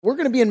We're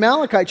going to be in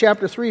Malachi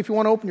chapter 3 if you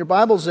want to open your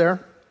Bibles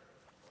there.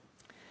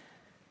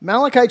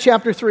 Malachi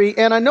chapter 3,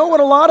 and I know what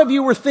a lot of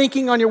you were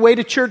thinking on your way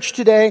to church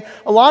today.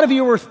 A lot of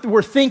you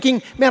were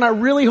thinking, man, I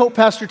really hope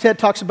Pastor Ted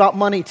talks about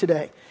money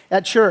today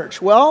at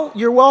church. Well,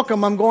 you're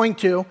welcome, I'm going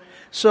to.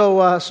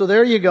 So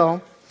there you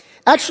go.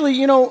 Actually,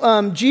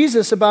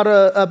 Jesus, about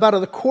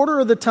a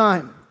quarter of the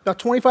time, about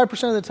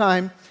 25% of the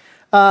time,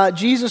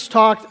 Jesus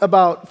talked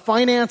about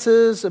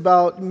finances,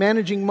 about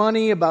managing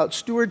money, about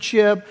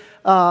stewardship,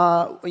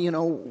 wealth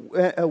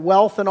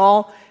and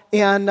all.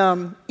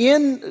 And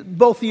in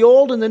both the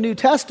Old and the New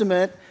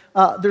Testament,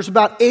 there's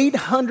about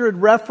 800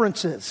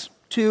 references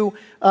to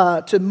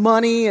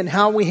money and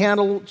how we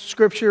handle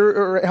Scripture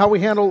or how we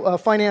handle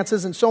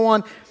finances and so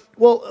on.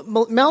 Well,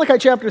 Malachi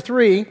chapter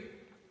 3,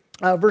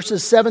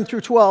 verses 7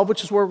 through 12,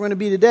 which is where we're going to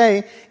be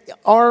today,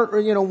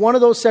 are one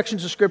of those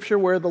sections of Scripture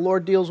where the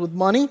Lord deals with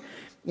money.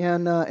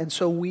 And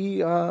so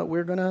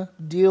we're going to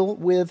deal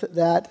with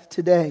that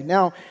today.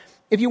 Now,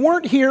 if you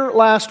weren't here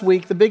last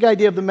week, the big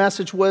idea of the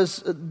message was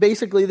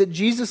basically that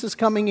Jesus is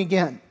coming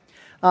again.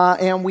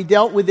 And we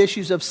dealt with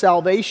issues of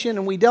salvation,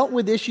 and we dealt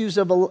with issues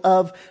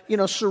of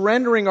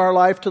surrendering our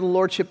life to the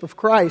Lordship of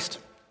Christ.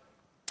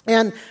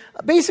 And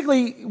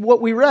basically what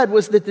we read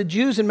was that the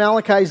Jews in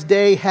Malachi's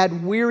day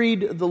had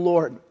wearied the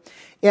Lord.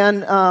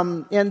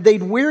 And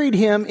they'd wearied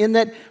him in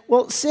that,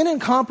 sin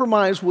and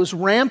compromise was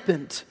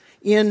rampant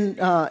in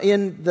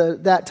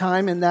that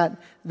time, in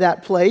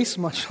that place,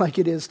 much like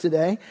it is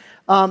today.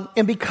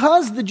 And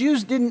because the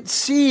Jews didn't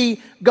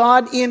see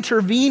God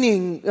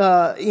intervening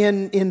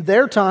in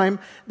their time,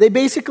 they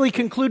basically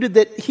concluded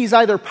that he's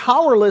either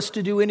powerless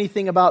to do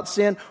anything about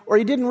sin, or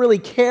he didn't really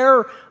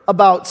care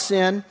about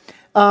sin.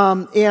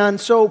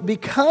 And so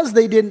because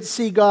they didn't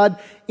see God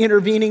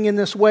intervening in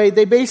this way,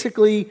 they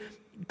basically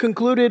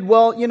concluded,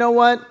 well, you know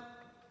what?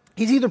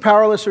 He's either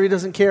powerless or he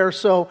doesn't care,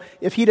 so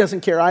if he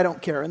doesn't care, I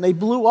don't care. And they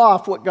blew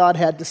off what God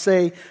had to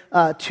say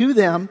to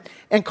them.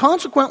 And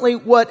consequently,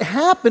 what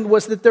happened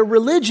was that their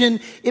religion,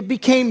 it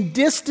became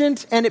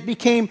distant and it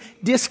became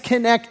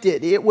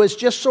disconnected. It was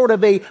just sort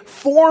of a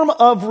form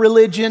of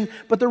religion,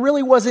 but there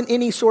really wasn't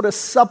any sort of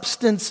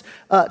substance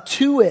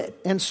to it.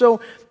 And so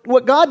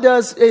what God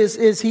does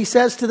is he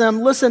says to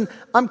them, listen,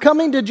 I'm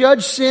coming to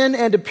judge sin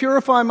and to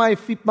purify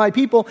my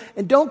people,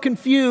 and don't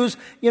confuse,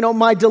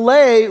 my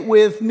delay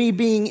with me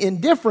being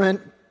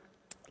indifferent.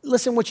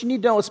 Listen, what you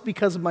need to know is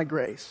because of my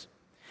grace.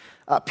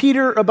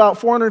 Peter, about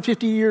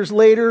 450 years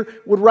later,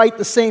 would write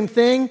the same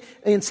thing.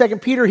 In 2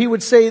 Peter, he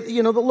would say,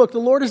 look, the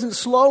Lord isn't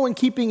slow in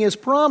keeping his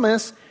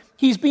promise.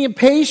 He's being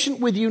patient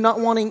with you, not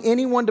wanting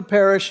anyone to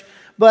perish,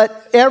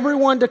 but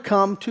everyone to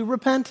come to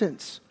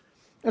repentance.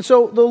 And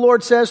so the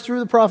Lord says through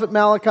the prophet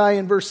Malachi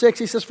in verse 6,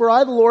 he says, for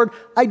I, the Lord,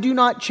 I do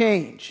not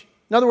change.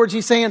 In other words,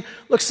 he's saying,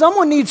 look,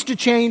 someone needs to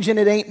change and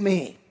it ain't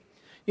me.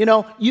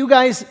 You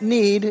guys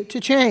need to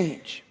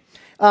change.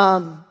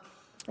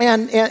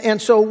 And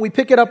so we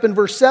pick it up in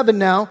verse 7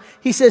 now.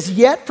 He says,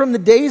 yet from the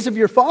days of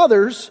your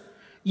fathers,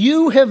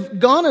 you have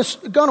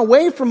gone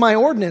away from my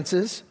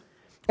ordinances,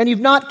 and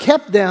you've not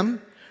kept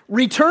them.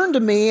 Return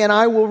to me, and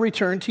I will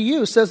return to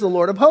you, says the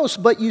Lord of hosts.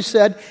 But you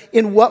said,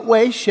 in what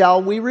way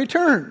shall we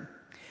return?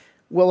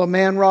 Will a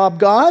man rob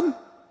God?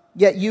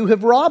 Yet you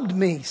have robbed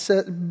me.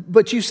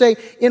 But you say,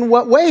 in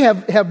what way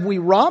have we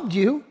robbed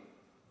you?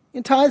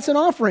 In tithes and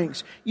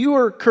offerings. You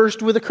are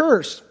cursed with a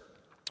curse.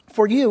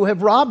 For you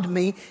have robbed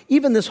me,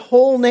 even this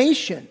whole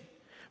nation.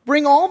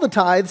 Bring all the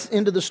tithes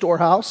into the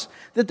storehouse,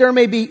 that there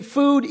may be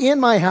food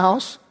in my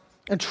house.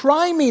 And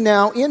try me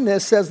now in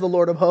this, says the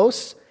Lord of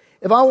hosts,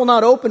 if I will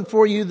not open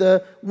for you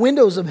the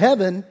windows of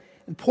heaven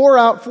and pour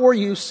out for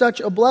you such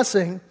a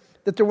blessing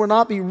that there will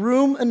not be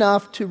room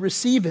enough to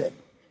receive it.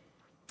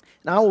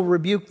 And I will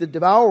rebuke the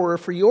devourer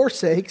for your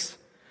sakes,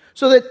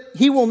 so that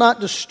he will not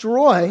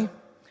destroy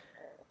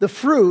the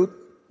fruit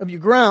of your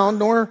ground,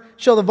 nor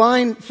shall the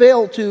vine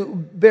fail to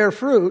bear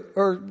fruit,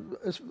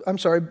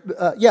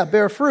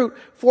 bear fruit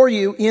for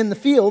you in the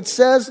field,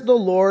 says the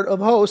Lord of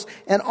hosts.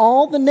 And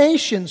all the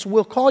nations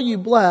will call you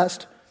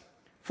blessed,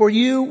 for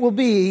you will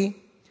be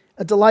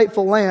a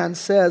delightful land,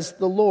 says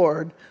the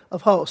Lord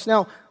of hosts.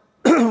 Now,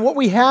 what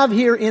we have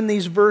here in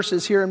these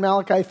verses here in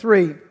Malachi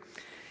 3,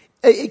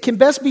 it can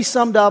best be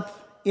summed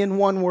up in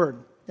one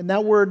word, and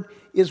that word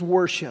is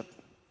worship.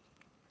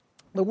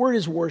 The word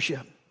is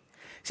worship.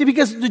 See,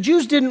 because the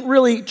Jews didn't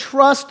really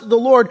trust the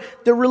Lord,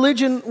 their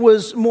religion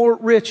was more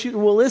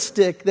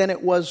ritualistic than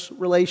it was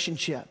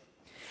relationship.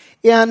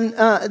 And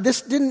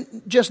this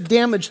didn't just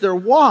damage their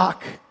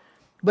walk,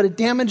 but it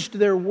damaged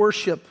their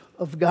worship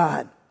of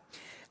God.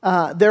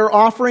 Their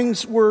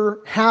offerings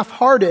were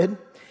half-hearted,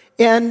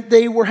 and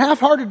they were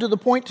half-hearted to the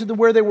point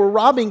where they were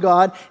robbing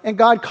God, and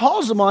God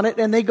calls them on it,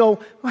 and they go,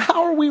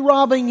 how are we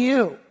robbing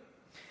you?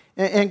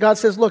 And God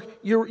says, look,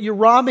 you're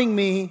robbing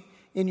me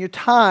in your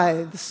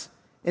tithes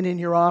and in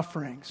your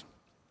offerings.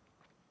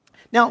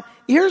 Now,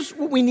 here's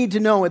what we need to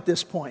know at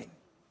this point.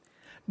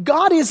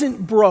 God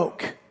isn't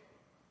broke.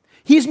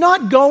 He's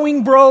not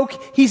going broke.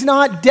 He's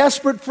not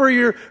desperate for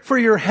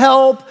your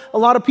help. A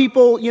lot of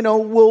people,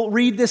 will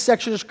read this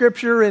section of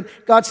Scripture and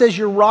God says,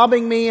 you're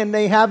robbing me, and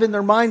they have in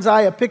their mind's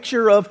eye a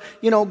picture of,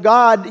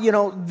 God,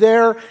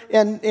 there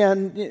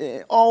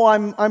and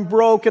I'm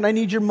broke and I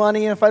need your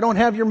money. And if I don't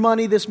have your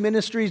money, this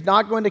ministry is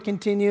not going to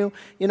continue.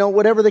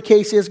 Whatever the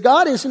case is,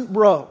 God isn't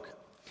broke.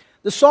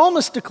 The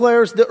psalmist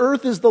declares the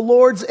earth is the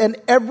Lord's and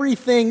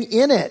everything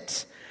in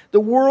it. The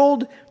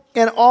world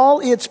and all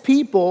its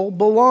people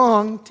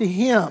belong to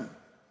Him.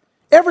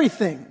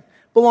 Everything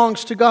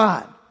belongs to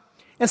God.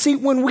 And see,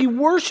 when we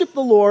worship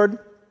the Lord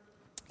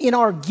in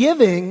our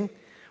giving,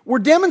 we're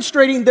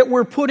demonstrating that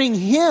we're putting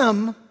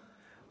Him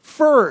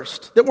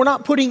first, that we're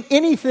not putting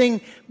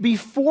anything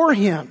before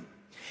Him.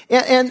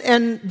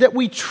 And that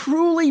we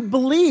truly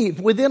believe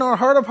within our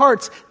heart of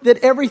hearts that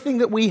everything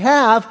that we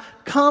have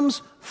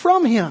comes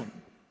from Him.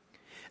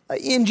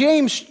 In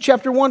James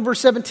chapter 1, verse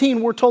 17,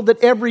 we're told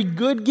that every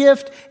good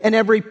gift and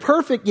every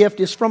perfect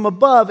gift is from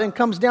above and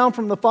comes down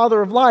from the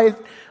Father of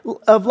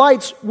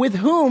lights, with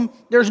whom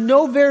there's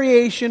no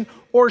variation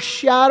or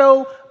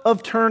shadow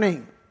of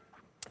turning.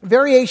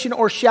 Variation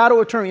or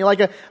shadow of turning. Like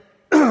a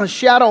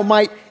shadow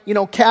might,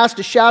 cast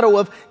a shadow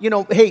of,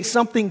 hey,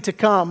 something to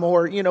come,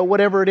 or,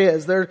 whatever it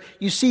is. There,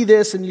 you see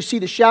this and you see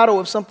the shadow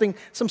of something,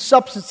 some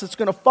substance that's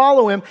going to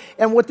follow him.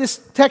 And what this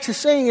text is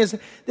saying is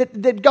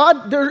that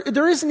God,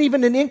 there isn't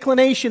even an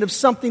inclination of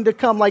something to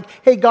come, like,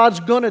 hey,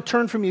 God's going to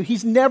turn from you.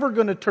 He's never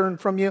going to turn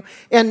from you.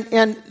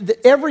 And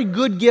every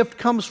good gift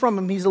comes from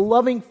Him. He's a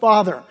loving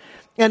Father.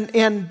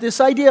 And this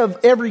idea of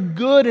every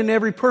good and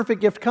every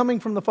perfect gift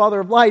coming from the Father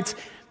of lights,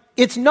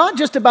 it's not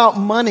just about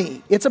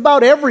money. It's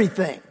about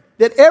everything.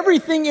 That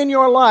everything in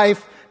your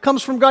life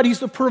comes from God. He's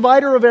the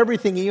provider of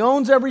everything. He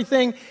owns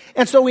everything.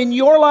 And so in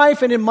your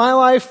life and in my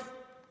life,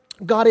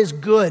 God is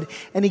good.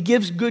 And He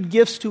gives good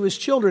gifts to His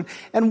children.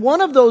 And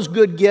one of those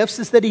good gifts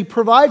is that He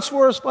provides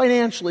for us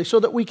financially so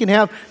that we can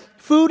have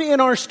food in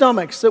our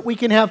stomachs, that we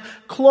can have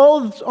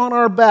clothes on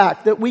our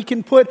back, that we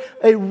can put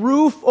a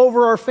roof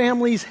over our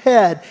family's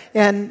head,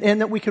 and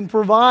that we can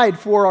provide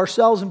for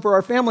ourselves and for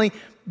our family.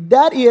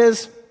 That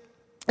is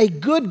a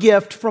good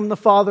gift from the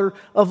Father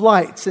of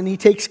lights, and He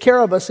takes care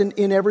of us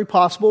in every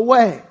possible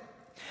way.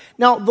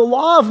 Now, the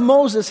law of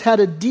Moses had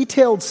a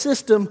detailed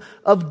system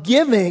of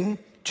giving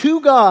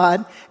to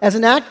God as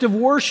an act of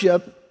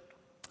worship,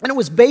 and it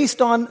was based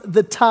on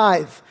the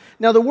tithe.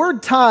 Now, the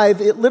word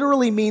tithe, it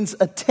literally means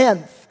a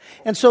tenth.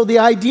 And so the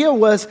idea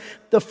was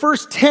the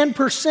first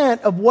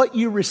 10% of what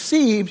you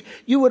received,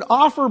 you would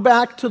offer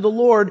back to the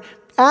Lord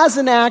as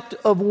an act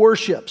of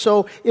worship.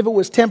 So if it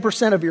was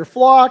 10% of your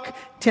flock,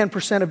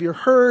 10% of your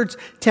herds,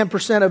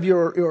 10% of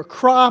your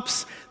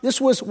crops, this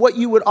was what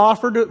you would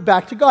offer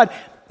back to God.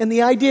 And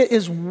the idea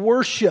is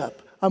worship.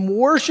 I'm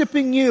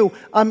worshiping you.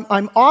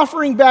 I'm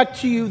offering back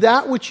to you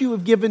that which you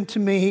have given to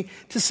me,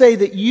 to say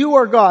that you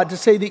are God, to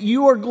say that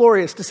you are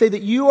glorious, to say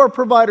that you are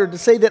provider, to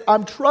say that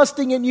I'm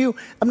trusting in you.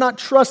 I'm not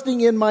trusting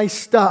in my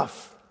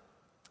stuff.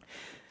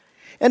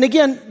 And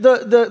again,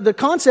 the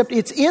concept,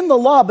 it's in the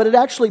law, but it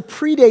actually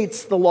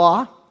predates the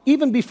law.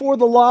 Even before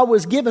the law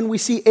was given, we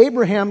see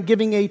Abraham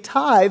giving a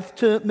tithe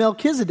to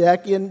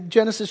Melchizedek in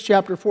Genesis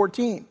chapter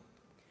 14.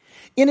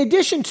 In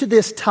addition to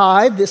this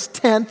tithe, this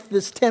tenth,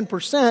 this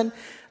 10%,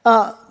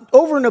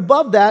 over and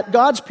above that,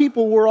 God's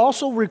people were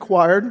also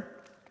required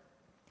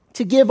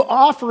to give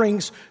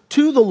offerings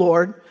to the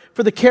Lord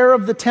for the care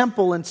of the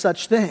temple and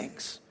such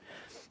things.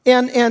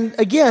 And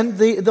again,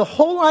 the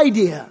whole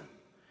idea,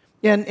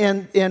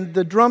 and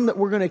the drum that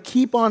we're going to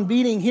keep on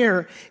beating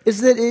here,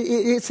 is that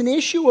it's an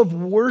issue of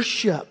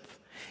worship.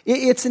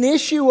 It's an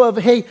issue of,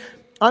 hey,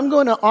 I'm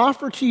going to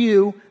offer to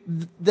you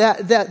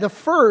that the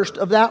first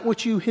of that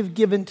which you have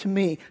given to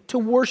me, to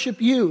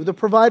worship you, the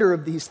provider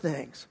of these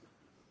things.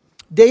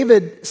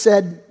 David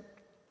said,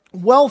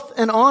 wealth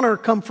and honor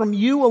come from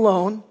you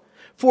alone,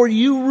 for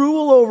you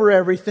rule over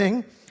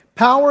everything.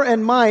 Power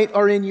and might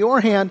are in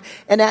your hand,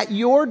 and at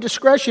your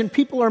discretion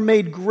people are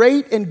made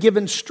great and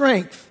given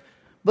strength.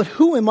 But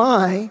who am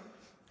I,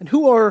 and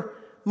who are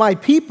my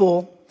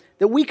people,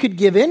 that we could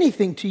give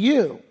anything to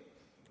you?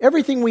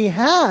 Everything we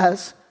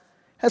has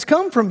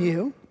come from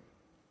you,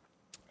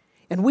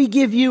 and we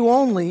give you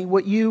only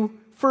what you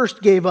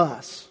first gave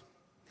us.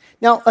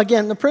 Now,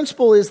 again, the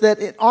principle is that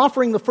in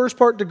offering the first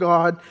part to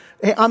God,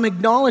 I'm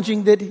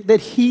acknowledging that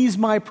He's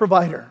my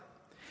provider.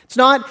 It's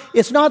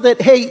not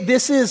that, hey,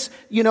 this is,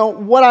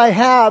 what I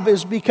have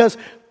is because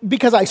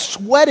I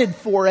sweated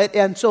for it,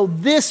 and so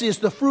this is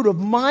the fruit of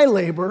my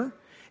labor.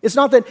 It's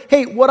not that,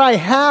 hey, what I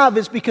have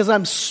is because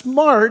I'm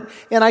smart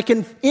and I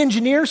can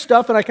engineer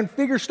stuff and I can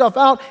figure stuff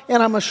out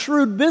and I'm a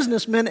shrewd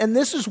businessman and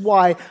this is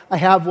why I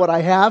have what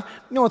I have.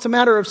 No, it's a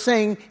matter of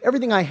saying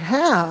everything I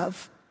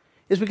have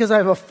is because I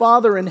have a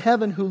Father in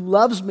heaven who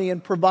loves me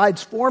and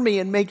provides for me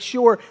and makes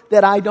sure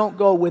that I don't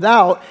go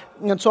without.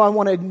 And so I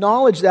want to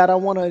acknowledge that. I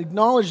want to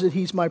acknowledge that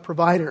He's my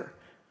provider.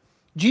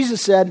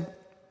 Jesus said,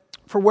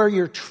 for where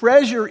your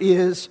treasure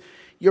is,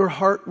 your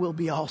heart will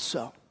be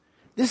also.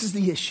 This is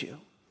the issue.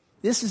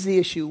 This is the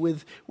issue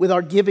with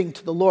our giving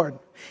to the Lord.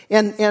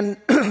 And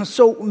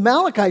so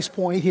Malachi's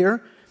point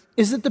here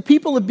is that the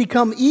people have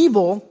become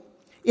evil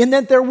in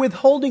that they're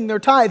withholding their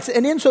tithes.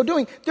 And in so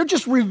doing, they're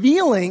just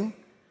revealing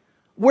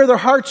where their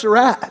hearts are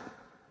at.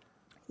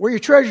 Where your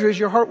treasure is,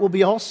 your heart will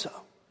be also.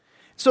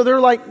 So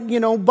they're like,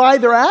 by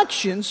their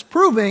actions,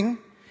 proving,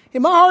 hey,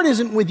 my heart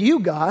isn't with you,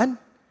 God.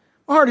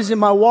 My heart is in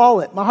my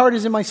wallet. My heart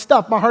is in my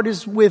stuff. My heart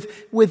is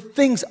with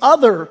things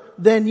other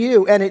than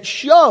you. And it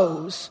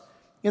shows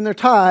in their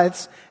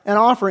tithes and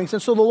offerings.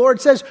 And so the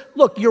Lord says,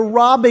 look, you're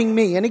robbing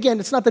me. And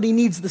again, it's not that he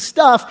needs the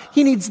stuff.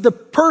 He needs the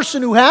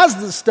person who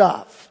has the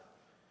stuff.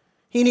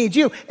 He needs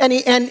you. And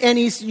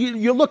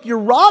you're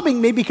robbing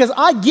me because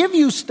I give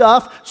you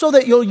stuff so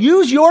that you'll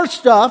use your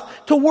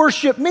stuff to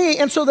worship me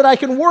and so that I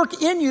can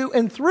work in you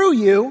and through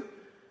you.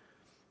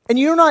 And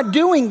you're not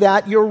doing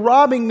that. You're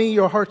robbing me.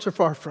 Your hearts are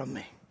far from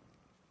me.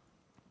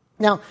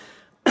 Now,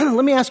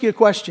 let me ask you a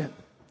question.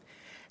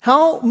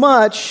 How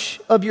much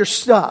of your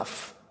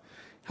stuff,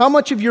 how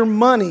much of your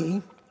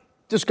money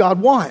does God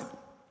want?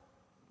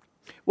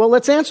 Well,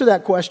 let's answer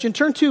that question.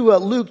 Turn to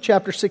Luke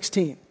chapter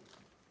 16.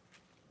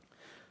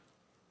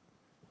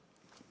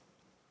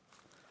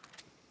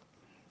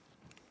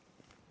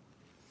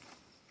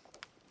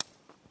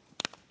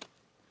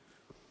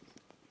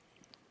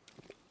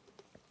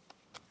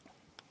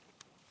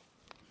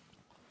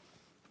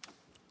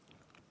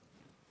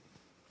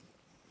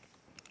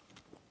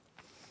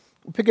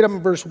 We'll pick it up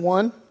in verse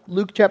 1.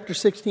 Luke chapter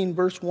 16,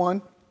 verse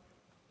 1.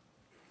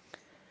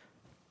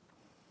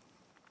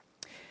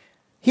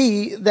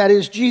 He, that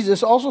is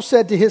Jesus, also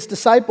said to his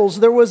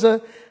disciples, there was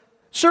a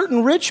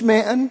certain rich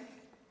man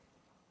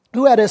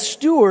who had a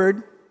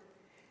steward,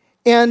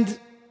 and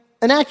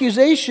an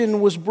accusation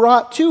was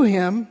brought to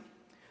him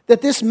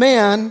that this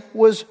man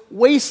was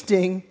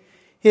wasting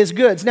his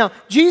goods. Now,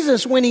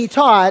 Jesus, when he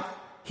taught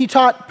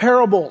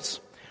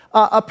parables.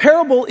 A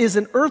parable is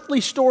an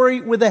earthly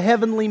story with a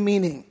heavenly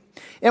meaning.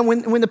 And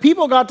when the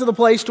people got to the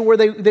place to where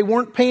they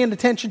weren't paying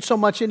attention so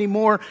much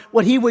anymore,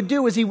 what he would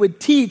do is he would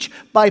teach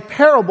by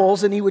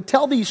parables, and he would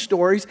tell these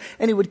stories,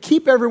 and he would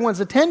keep everyone's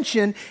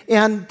attention,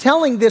 and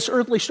telling this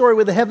earthly story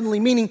with a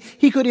heavenly meaning,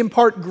 he could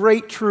impart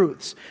great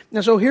truths.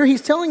 Now, so here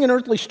he's telling an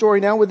earthly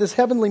story now with this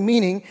heavenly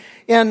meaning,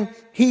 and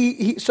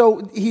he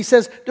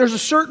says, there's a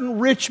certain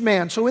rich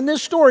man. So in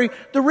this story,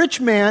 the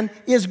rich man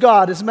is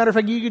God. As a matter of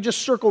fact, you could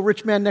just circle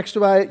rich man next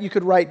to it, you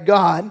could write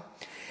God.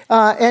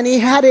 And he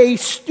had a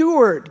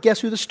steward. Guess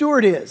who the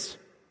steward is?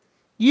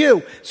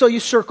 You. So you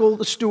circle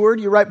the steward.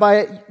 You write by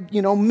it,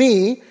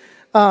 me.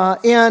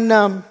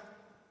 And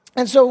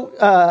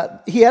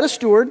so he had a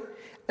steward.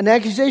 An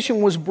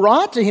accusation was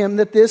brought to him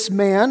that this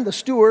man, the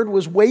steward,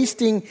 was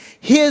wasting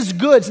his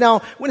goods. Now,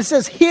 when it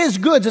says his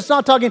goods, it's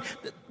not talking,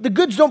 the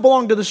goods don't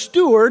belong to the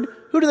steward.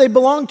 Who do they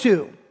belong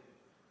to?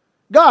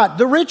 God,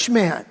 the rich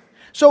man.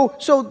 So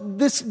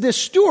this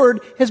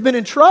steward has been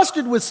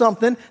entrusted with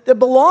something that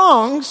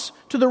belongs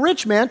to the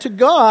rich man, to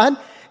God,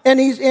 and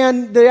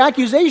the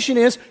accusation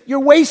is,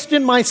 you're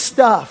wasting my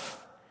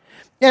stuff.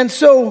 And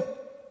so,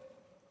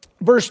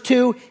 verse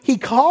 2, he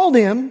called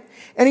him,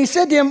 and he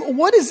said to him,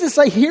 what is this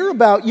I hear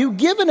about you?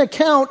 Give an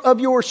account of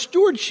your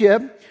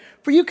stewardship,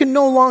 for you can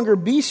no longer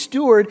be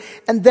steward.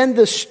 And then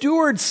the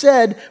steward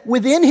said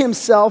within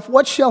himself,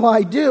 what shall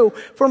I do?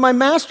 For my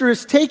master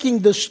is taking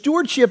the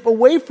stewardship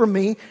away from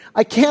me.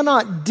 I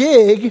cannot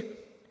dig,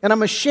 and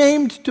I'm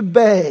ashamed to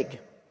beg.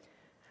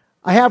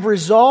 I have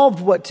resolved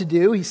what to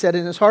do, he said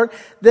in his heart,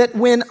 that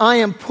when I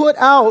am put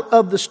out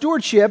of the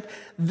stewardship,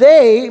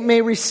 they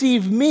may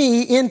receive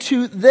me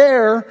into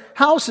their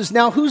houses.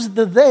 Now, who's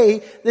the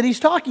they that he's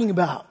talking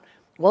about?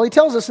 Well, he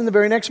tells us in the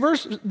very next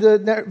verse,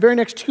 the very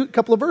next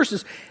couple of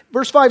verses.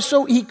 Verse 5,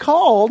 so he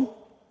called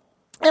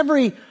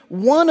every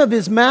one of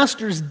his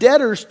master's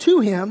debtors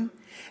to him,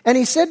 and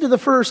he said to the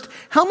first,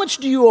 how much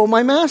do you owe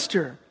my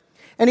master?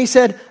 And he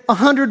said,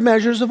 100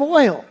 measures of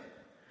oil.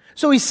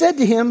 So he said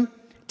to him,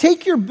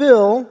 take your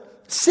bill,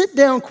 sit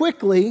down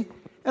quickly,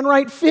 and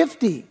write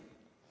 50.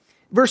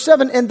 Verse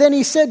 7, and then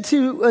he said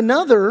to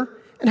another,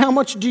 and how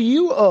much do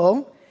you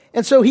owe?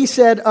 And so he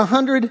said,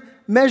 100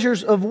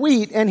 measures of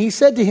wheat. And he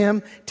said to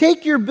him,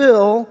 take your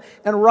bill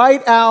and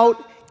write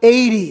out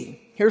 80.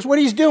 Here's what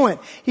he's doing.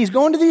 He's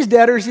going to these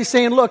debtors. He's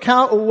saying, look,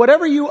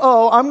 whatever you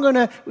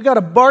owe, we got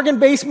a bargain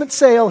basement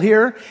sale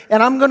here,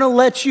 and I'm going to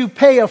let you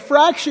pay a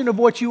fraction of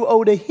what you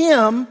owe to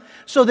him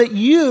so that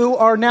you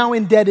are now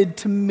indebted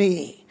to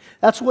me.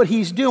 That's what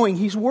he's doing.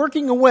 He's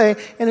working away,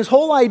 and his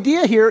whole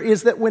idea here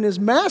is that when his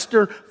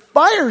master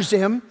fires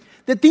him,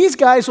 that these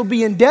guys will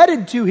be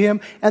indebted to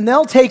him, and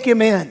they'll take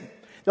him in.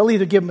 They'll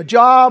either give him a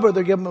job, or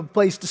they'll give him a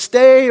place to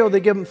stay, or they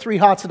give him 3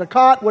 hots and a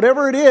cot,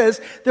 whatever it is.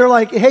 They're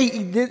like,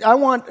 hey, I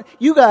want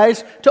you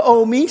guys to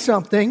owe me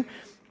something.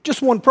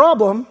 Just one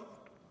problem.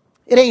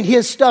 It ain't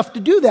his stuff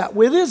to do that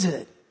with, is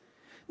it?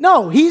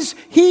 No, he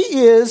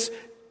is,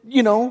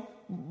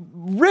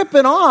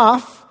 ripping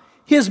off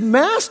his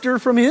master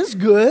from his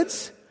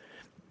goods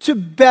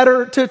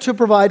to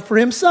provide for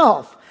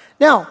himself.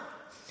 Now,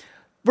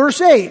 verse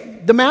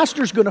 8, the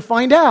master's going to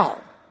find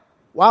out.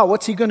 Wow,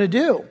 what's he going to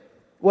do?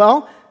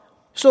 Well,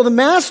 so the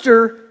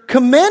master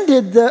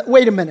commended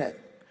wait a minute.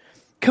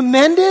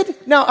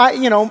 Commended? Now,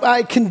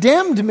 I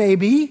condemned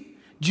maybe,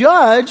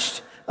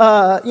 judged,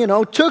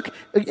 took,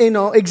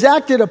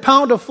 exacted a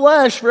pound of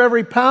flesh for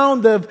every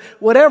pound of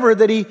whatever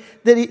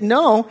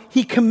no,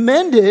 he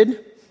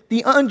commended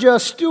the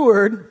unjust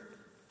steward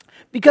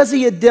because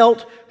he had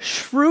dealt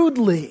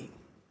shrewdly.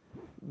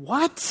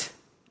 What?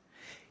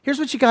 Here's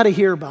what you got to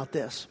hear about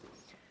this.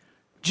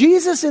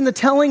 Jesus, in the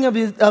telling of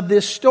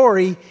this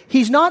story,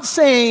 he's not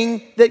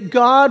saying that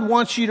God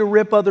wants you to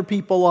rip other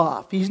people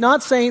off. He's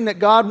not saying that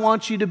God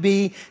wants you to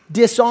be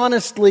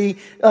dishonestly,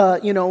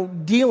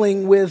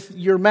 dealing with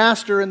your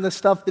master and the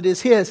stuff that is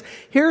his.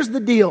 Here's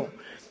the deal.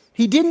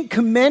 He didn't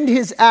commend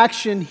his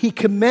action. He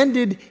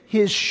commended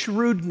his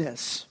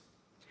shrewdness.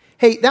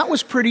 Hey, that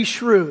was pretty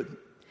shrewd.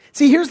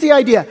 See, here's the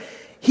idea.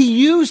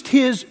 He used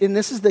and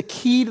this is the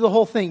key to the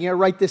whole thing. You gotta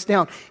write this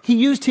down. He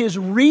used his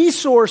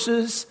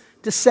resources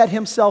to set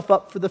himself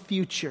up for the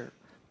future.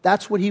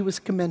 That's what he was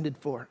commended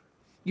for.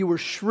 You were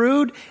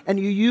shrewd and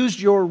you used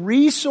your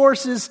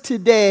resources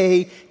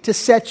today to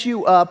set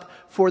you up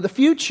for the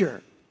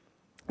future.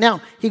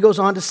 Now, he goes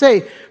on to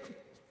say,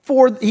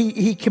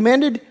 he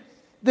commended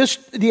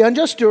the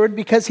unjust steward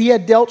because he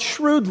had dealt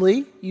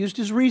shrewdly, used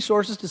his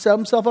resources to set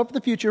himself up for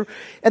the future.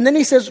 And then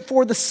he says,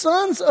 for the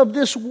sons of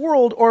this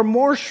world are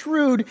more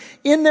shrewd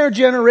in their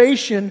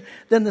generation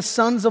than the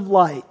sons of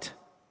light.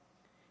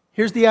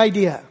 Here's the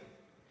idea.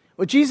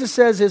 What Jesus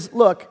says is,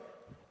 look,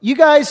 you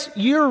guys,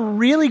 you're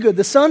really good.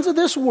 The sons of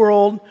this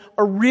world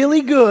are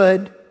really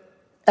good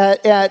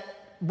at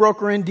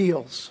brokering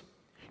deals.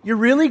 You're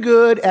really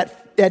good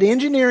at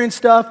engineering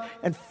stuff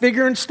and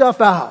figuring stuff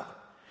out.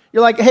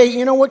 You're like,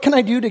 hey, what can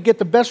I do to get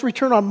the best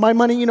return on my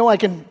money?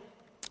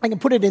 I can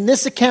put it in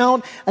this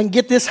account. I can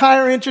get this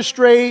higher interest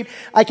rate.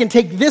 I can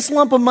take this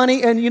lump of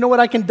money and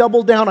I can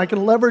double down. I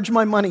can leverage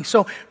my money.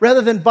 So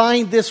rather than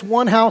buying this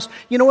one house,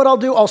 you know what I'll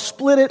do? I'll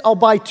split it. I'll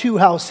buy two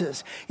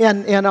houses.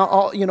 And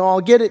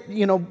I'll get it,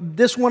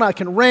 this one I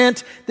can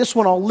rent. This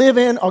one I'll live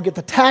in. I'll get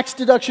the tax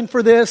deduction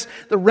for this.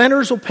 The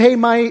renters will pay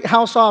my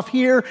house off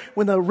here.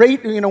 When the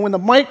rate, when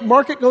the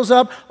market goes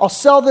up, I'll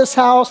sell this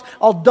house.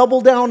 I'll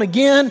double down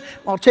again.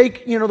 I'll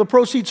take, the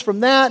proceeds from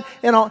that.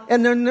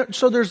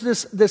 So there's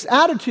this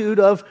attitude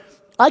of,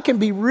 I can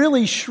be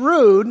really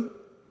shrewd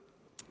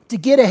to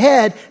get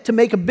ahead, to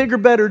make a bigger,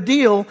 better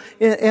deal,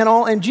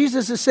 and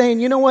Jesus is saying,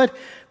 you know what?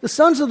 The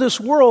sons of this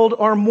world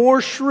are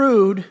more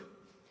shrewd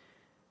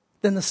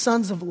than the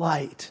sons of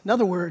light. In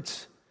other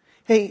words,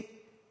 hey,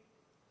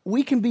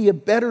 we can be a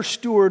better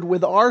steward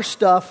with our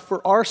stuff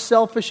for our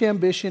selfish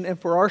ambition and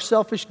for our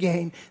selfish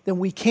gain than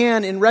we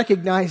can in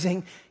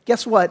recognizing,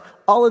 guess what?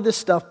 All of this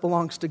stuff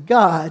belongs to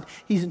God.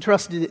 He's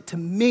entrusted it to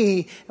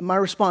me, and my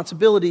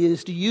responsibility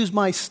is to use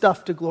my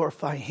stuff to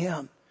glorify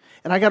Him.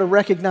 And I got to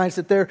recognize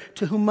that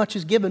to whom much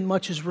is given,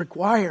 much is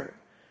required.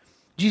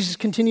 Jesus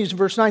continues in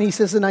verse 9. He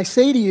says, and I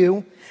say to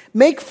you,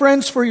 make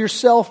friends for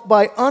yourself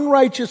by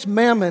unrighteous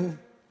mammon,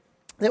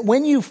 that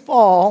when you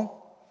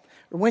fall,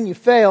 or when you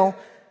fail,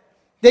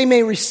 they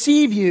may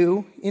receive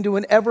you into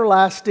an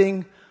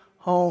everlasting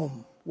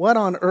home. What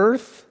on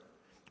earth?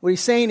 What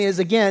he's saying is,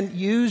 again,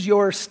 use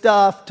your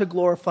stuff to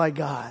glorify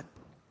God.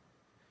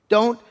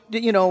 Don't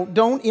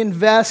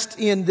invest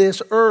in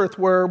this earth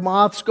where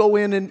moths go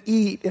in and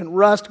eat and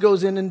rust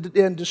goes in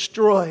and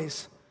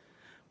destroys.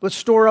 But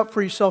store up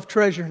for yourself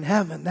treasure in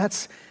heaven.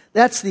 That's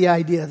the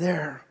idea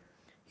there.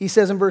 He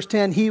says in verse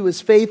 10, he who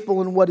is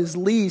faithful in what is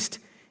least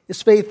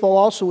is faithful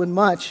also in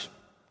much.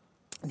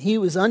 And he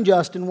who is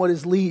unjust in what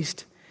is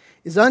least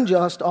is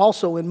unjust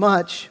also in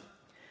much.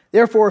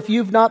 Therefore, if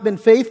you've not been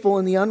faithful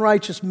in the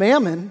unrighteous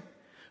mammon,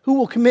 who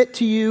will commit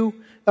to you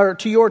or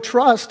to your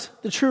trust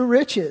the true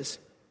riches?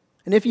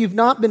 And if you've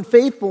not been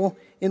faithful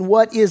in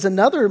what is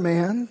another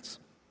man's,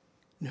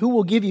 who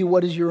will give you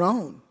what is your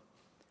own?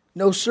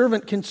 No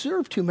servant can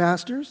serve two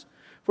masters,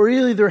 for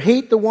he'll either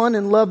hate the one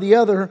and love the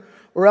other,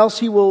 or else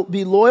he will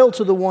be loyal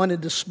to the one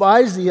and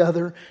despise the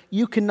other.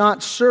 You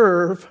cannot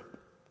serve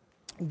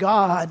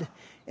God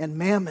and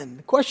mammon.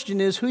 The question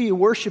is, who are you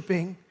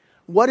worshiping?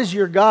 What is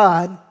your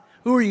God?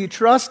 Who are you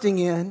trusting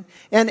in?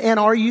 And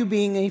are you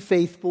being a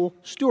faithful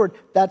steward?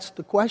 That's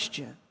the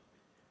question.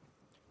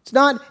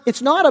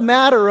 It's not a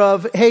matter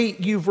of, hey,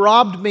 you've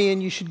robbed me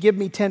and you should give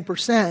me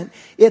 10%.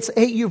 It's,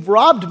 hey, you've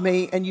robbed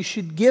me and you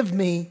should give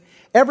me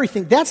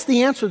everything. That's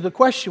the answer to the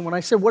question when I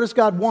said, what does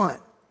God want?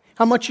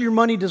 How much of your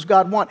money does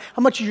God want?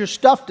 How much of your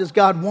stuff does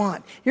God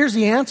want? Here's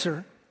the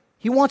answer.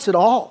 He wants it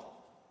all.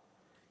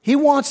 He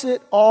wants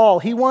it all.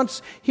 He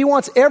wants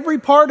every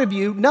part of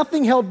you,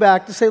 nothing held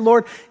back, to say,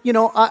 Lord,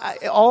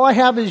 all I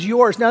have is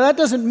yours. Now, that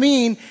doesn't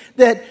mean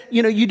that,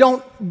 you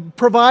don't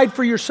provide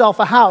for yourself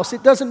a house.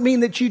 It doesn't mean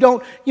that you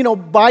don't,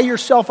 buy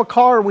yourself a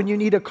car when you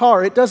need a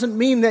car. It doesn't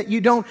mean that you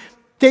don't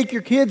take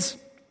your kids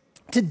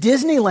to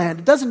Disneyland.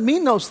 It doesn't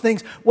mean those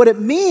things. What it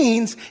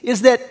means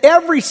is that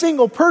every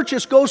single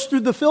purchase goes through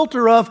the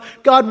filter of,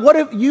 God, what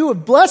if you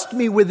have blessed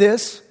me with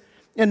this?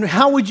 And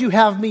how would you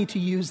have me to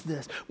use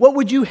this? What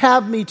would you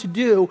have me to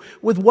do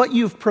with what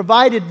you've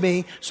provided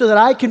me so that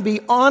I can be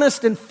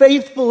honest and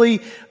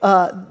faithfully,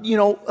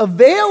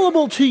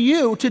 available to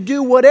you to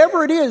do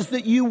whatever it is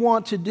that you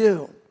want to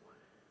do?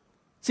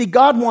 See,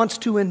 God wants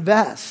to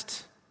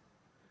invest.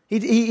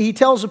 He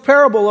tells a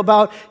parable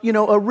about,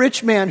 a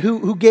rich man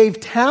who gave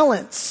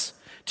talents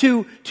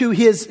to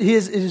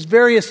his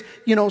various,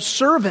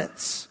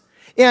 servants.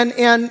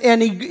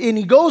 And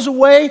he goes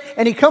away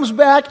and he comes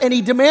back and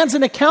he demands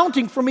an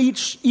accounting from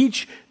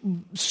each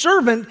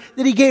servant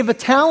that he gave a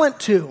talent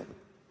to.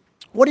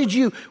 What did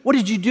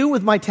you do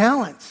with my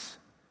talents?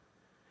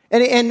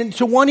 And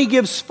to one he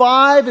gives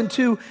 5, and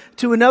to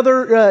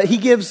another he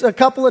gives a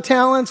couple of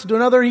talents. To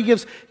another he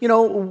gives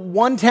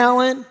 1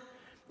 talent.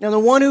 And the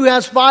one who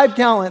has 5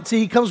 talents,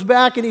 he comes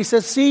back and he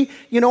says, see,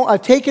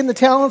 I've taken the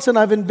talents and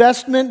I've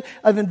invested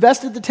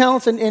the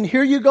talents, and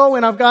here you go,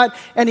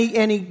 and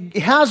he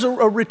has a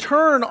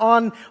return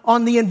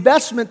on the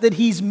investment that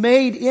he's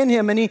made in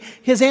him. And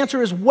his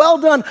answer is, well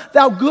done,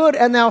 thou good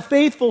and thou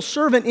faithful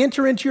servant,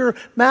 enter into your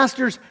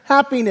master's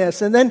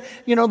happiness. And then,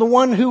 the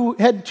one who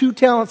had 2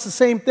 talents, the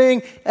same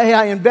thing, hey,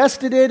 I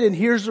invested it and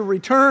here's the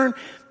return.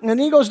 And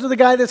he goes to the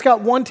guy that's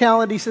got 1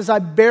 talent, he says, I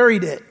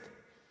buried it.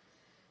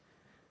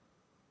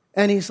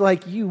 And he's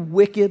like, you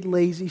wicked,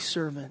 lazy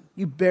servant.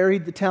 You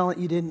buried the talent,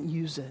 you didn't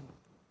use it.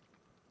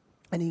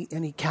 And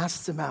he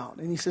casts him out.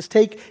 And he says,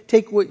 take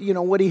what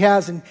he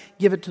has and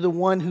give it to the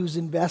one who's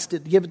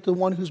invested. Give it to the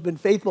one who's been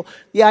faithful.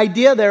 The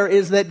idea there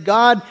is that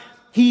God,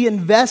 He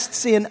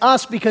invests in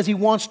us because He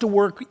wants to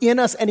work in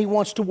us and He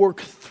wants to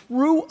work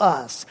through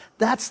us.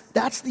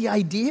 That's the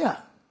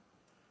idea.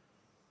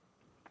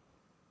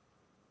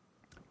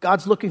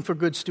 God's looking for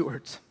good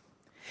stewards.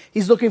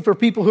 He's looking for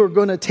people who are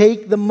going to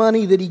take the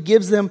money that He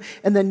gives them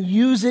and then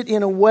use it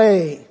in a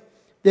way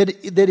that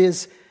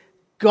is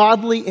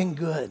godly and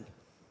good.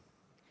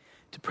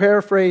 To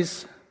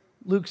paraphrase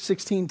Luke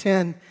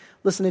 16:10,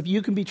 listen, if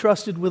you can be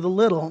trusted with a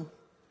little,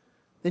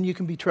 then you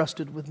can be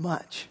trusted with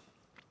much.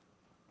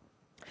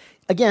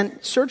 Again,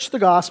 search the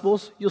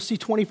Gospels. You'll see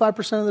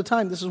 25% of the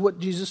time this is what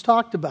Jesus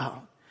talked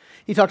about.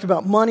 He talked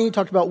about money, He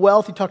talked about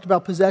wealth, He talked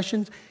about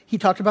possessions, He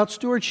talked about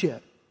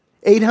stewardship.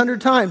 800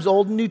 times,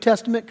 Old and New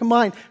Testament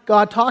combined,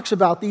 God talks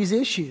about these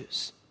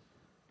issues.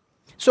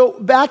 So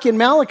back in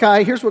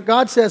Malachi, here's what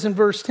God says in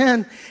verse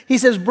 10. He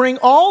says, bring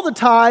all the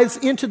tithes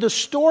into the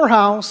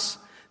storehouse,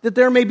 that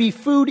there may be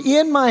food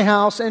in my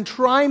house, and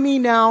try me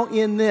now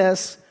in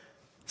this,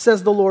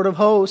 says the Lord of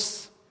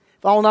hosts.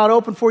 If I will not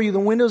open for you the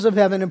windows of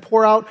heaven and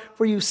pour out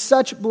for you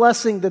such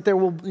blessing that there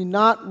will be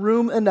not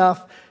room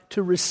enough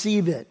to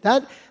receive it.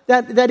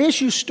 That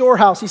issue,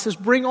 storehouse, he says,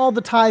 bring all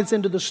the tithes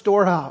into the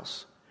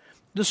storehouse.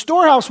 The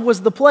storehouse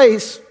was the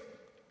place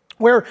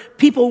where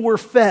people were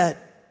fed.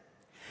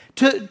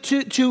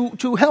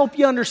 To help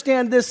you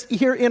understand this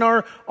here in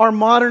our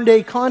modern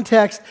day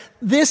context,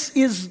 this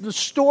is the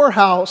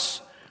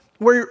storehouse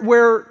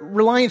where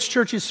Reliance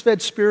Church is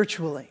fed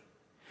spiritually.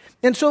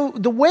 And so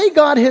the way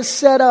God has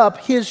set up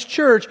His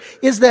church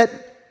is that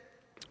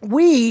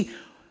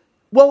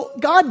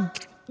God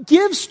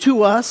gives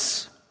to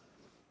us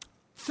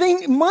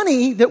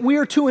money that we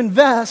are to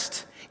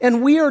invest,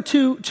 and we are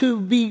to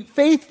be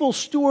faithful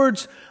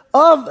stewards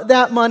of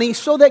that money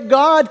so that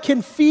God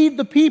can feed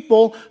the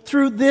people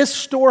through this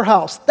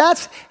storehouse.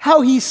 That's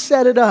how He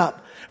set it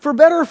up. For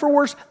better or for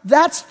worse,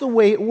 that's the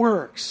way it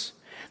works.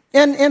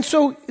 And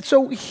so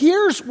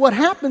here's what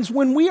happens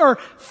when we are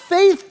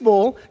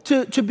faithful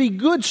to be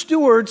good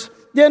stewards.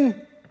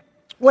 Then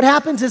what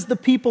happens is the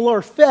people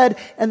are fed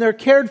and they're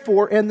cared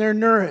for and they're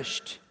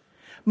nourished.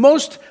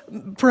 Most,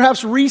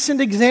 perhaps, recent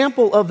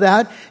example of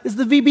that is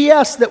the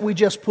VBS that we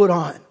just put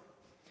on.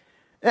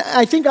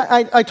 I think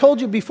I told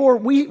you before,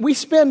 we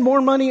spend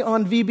more money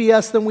on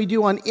VBS than we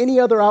do on any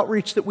other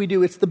outreach that we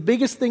do. It's the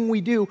biggest thing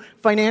we do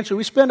financially.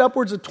 We spend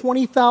upwards of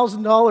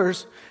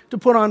 $20,000 to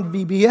put on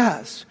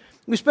VBS.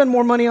 We spend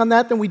more money on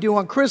that than we do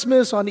on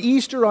Christmas, on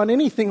Easter, on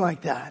anything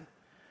like that.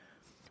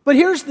 But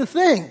here's the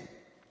thing.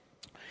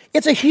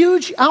 It's a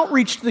huge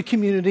outreach to the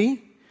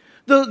community.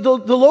 The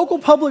local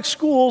public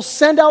schools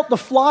send out the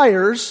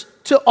flyers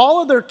to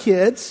all of their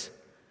kids,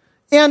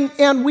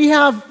 and we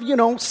have,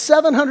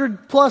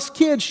 700 plus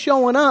kids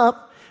showing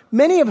up,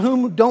 many of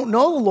whom don't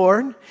know the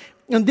Lord.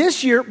 And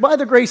this year, by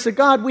the grace of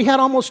God, we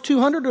had almost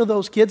 200 of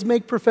those kids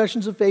make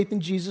professions of faith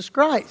in Jesus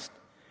Christ.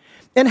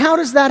 And how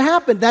does that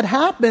happen? That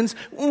happens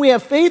when we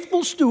have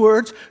faithful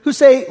stewards who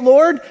say,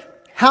 Lord,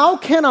 how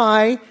can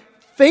I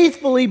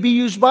faithfully be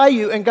used by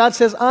you? And God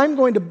says, I'm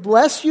going to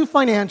bless you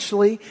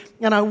financially,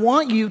 and I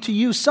want you to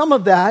use some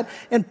of that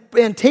and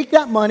take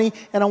that money,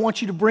 and I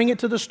want you to bring it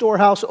to the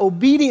storehouse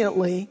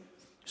obediently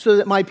so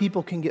that my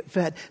people can get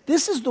fed.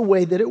 This is the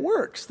way that it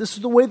works. This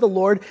is the way the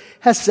Lord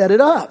has set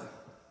it up.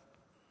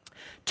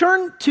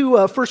 Turn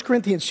to 1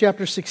 Corinthians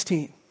chapter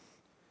 16.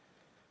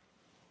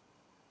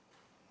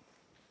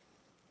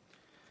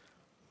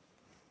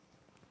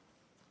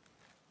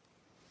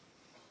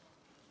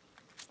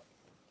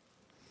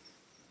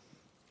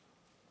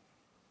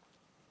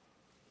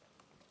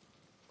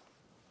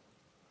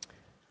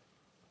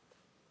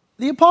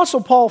 The Apostle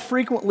Paul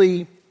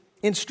frequently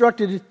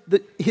instructed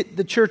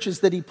the churches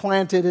that he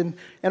planted and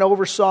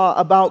oversaw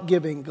about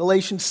giving.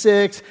 Galatians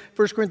 6,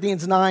 1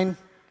 Corinthians 9.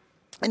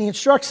 And he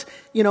instructs,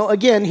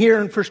 again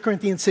here in 1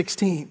 Corinthians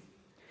 16.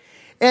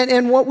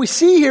 And what we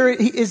see here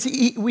is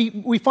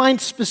we find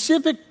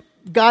specific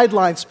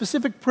guidelines,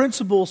 specific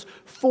principles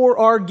for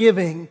our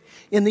giving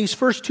in these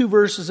first two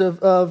verses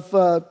of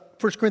 1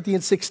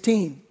 Corinthians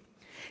 16.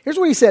 Here's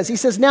what he says. He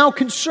says, "Now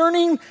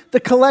concerning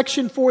the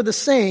collection for the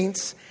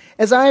saints,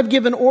 as I have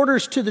given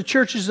orders to the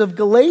churches of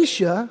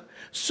Galatia,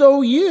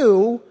 so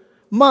you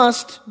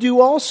must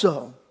do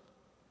also.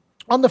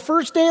 On the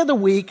first day of the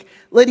week,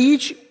 let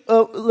each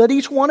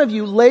one of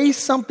you lay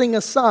something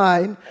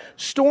aside,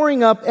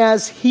 storing up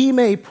as he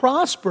may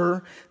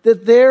prosper,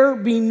 that there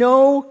be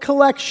no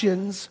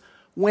collections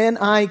when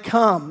I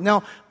come."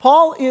 Now,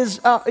 Paul is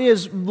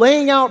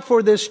laying out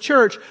for this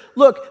church,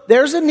 look,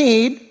 there's a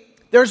need,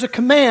 there's a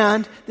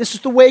command. This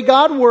is the way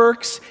God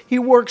works. He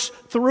works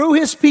through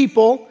His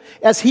people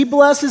as He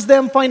blesses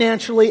them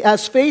financially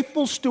as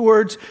faithful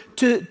stewards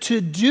to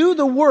do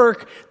the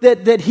work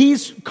that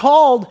He's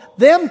called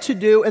them to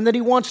do and that He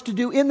wants to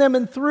do in them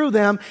and through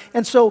them.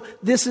 And so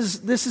this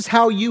is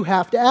how you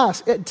have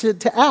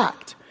to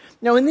act.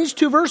 Now, in these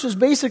two verses,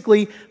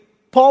 basically,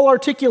 Paul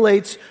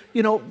articulates,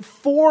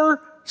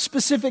 4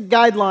 specific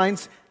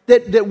guidelines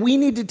that we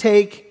need to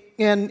take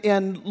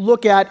and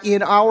look at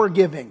in our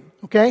giving.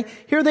 Okay?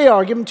 Here they are.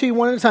 I'll give them to you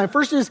one at a time.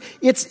 First is,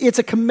 it's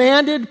a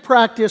commanded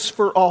practice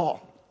for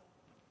all.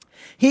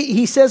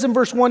 He says in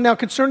verse 1, "Now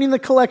concerning the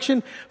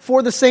collection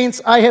for the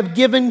saints, I have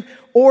given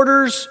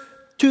orders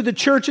to the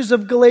churches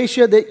of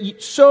Galatia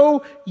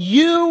so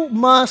you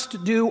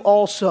must do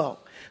also."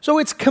 So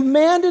it's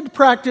commanded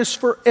practice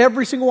for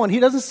every single one.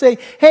 He doesn't say,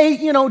 hey,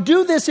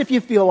 do this if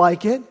you feel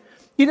like it.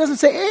 He doesn't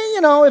say, hey,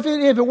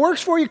 if it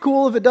works for you,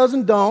 cool. If it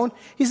doesn't, don't.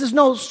 He says,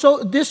 no,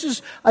 so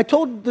I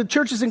told the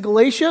churches in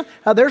Galatia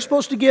how they're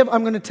supposed to give.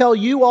 I'm going to tell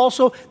you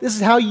also, this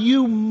is how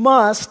you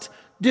must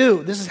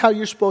do. This is how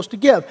you're supposed to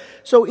give.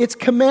 So it's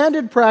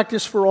commanded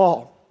practice for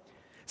all.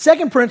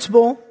 Second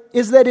principle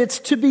is that it's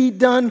to be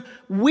done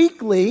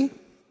weekly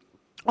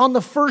on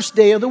the first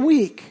day of the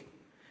week.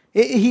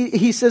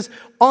 He says,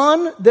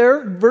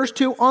 verse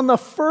 2, "On the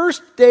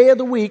first day of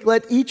the week,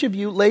 let each of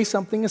you lay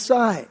something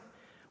aside."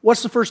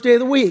 What's the first day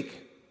of the week?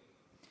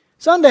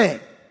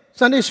 Sunday.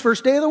 Sunday's the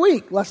first day of the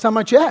week, last time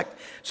I checked.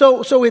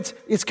 So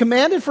it's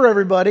commanded for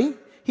everybody.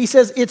 He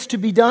says it's to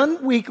be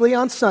done weekly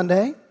on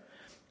Sunday.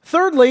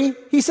 Thirdly,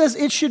 he says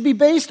it should be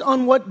based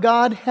on what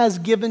God has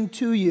given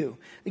to you.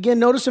 Again,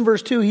 notice in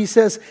verse 2, he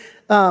says,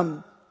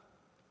 "On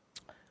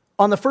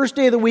the first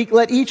day of the week,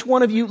 let each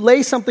one of you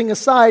lay something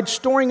aside,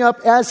 storing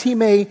up as he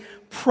may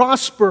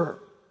prosper."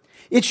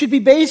 It should be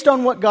based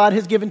on what God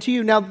has given to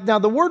you. Now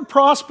the word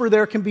prosper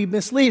there can be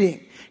misleading,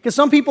 because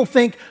some people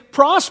think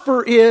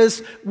prosper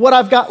is what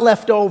I've got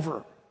left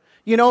over.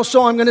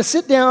 So I'm going to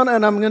sit down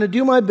and I'm going to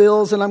do my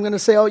bills and I'm going to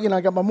say,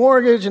 I got my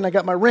mortgage and I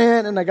got my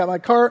rent and I got my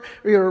car,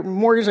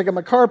 mortgage, I got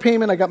my car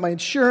payment, I got my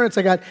insurance,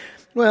 then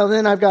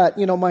I've got,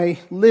 my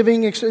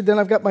living, then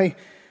I've got my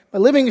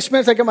living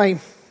expense, I got my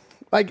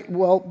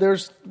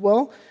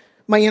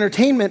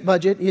entertainment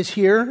budget is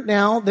here,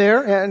 now,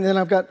 there, and then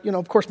I've got,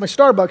 of course, my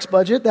Starbucks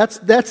budget,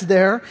 that's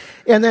there,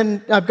 and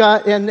then I've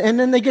got, and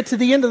then they get to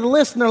the end of the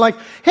list, and they're like,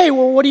 hey,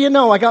 well, what do you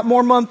know? I got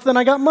more month than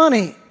I got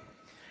money.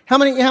 How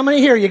many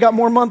here? You got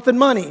more month than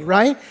money,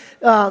 right?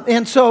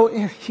 And so,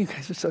 you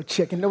guys are so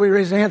chicken, nobody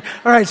raised their hand.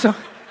 All right,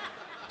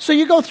 so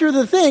you go through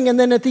the thing, and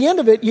then at the end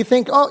of it, you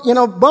think,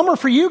 bummer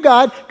for you,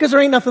 God, because there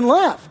ain't nothing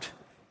left.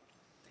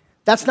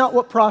 That's not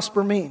what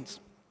prosper means.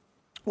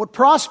 What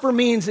prosper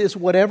means is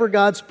whatever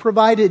God's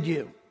provided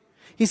you.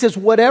 He says,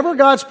 whatever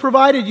God's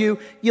provided you,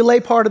 you lay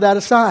part of that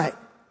aside.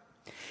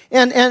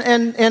 And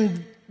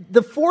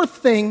the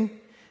fourth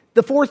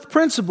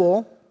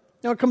principle,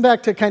 I'll come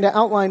back to kind of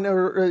outline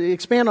or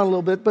expand on a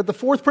little bit, but the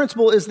fourth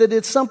principle is that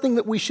it's something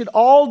that we should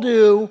all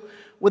do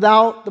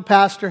without the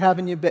pastor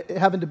having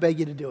to beg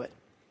you to do it.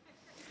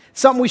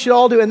 Something we should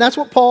all do. And that's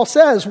what Paul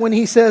says when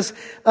he says,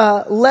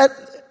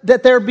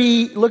 that there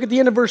be, look at the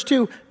end of verse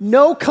 2,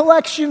 no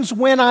collections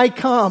when I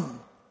come.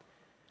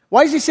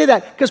 Why does he say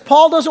that? Because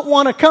Paul doesn't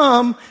want to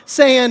come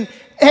saying,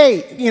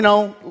 hey,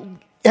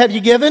 have you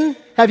given?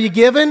 Have you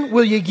given?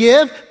 Will you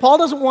give? Paul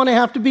doesn't want to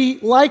have to be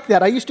like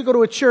that. I used to go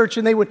to a church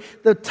and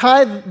the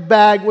tithe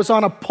bag was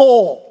on a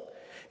pole.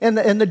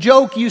 And the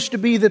joke used to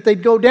be that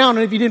they'd go down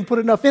and if you didn't put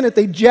enough in it,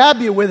 they'd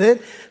jab you with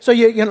it. So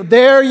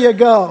there you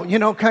go,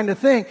 kind of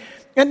thing.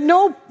 And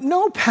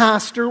no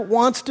pastor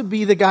wants to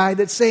be the guy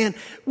that's saying,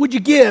 would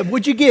you give?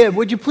 Would you give?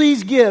 Would you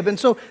please give? And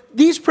so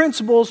these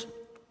principles,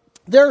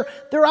 they're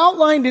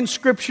outlined in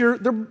Scripture.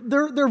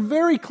 They're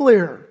very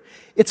clear.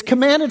 It's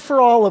commanded for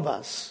all of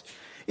us.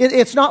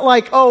 It's not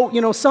like,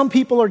 some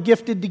people are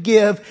gifted to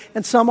give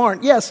and some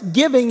aren't. Yes,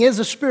 giving is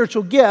a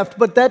spiritual gift,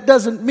 but that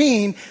doesn't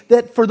mean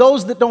that for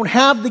those that don't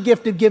have the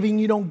gift of giving,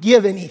 you don't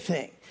give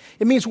anything.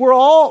 It means we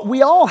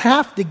all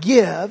have to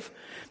give.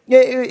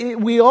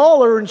 We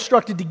all are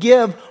instructed to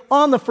give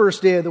on the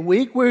first day of the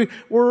week.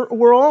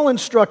 We're all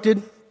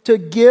instructed to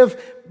give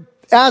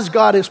as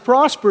God has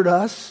prospered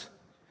us.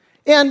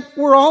 And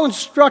we're all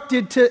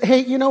instructed to, hey,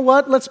 you know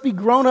what? Let's be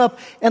grown up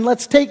and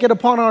let's take it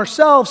upon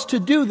ourselves to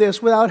do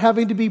this without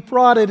having to be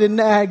prodded and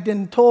nagged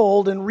and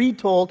told and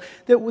retold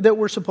that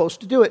we're supposed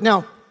to do it.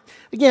 Now,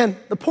 again,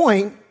 the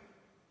point,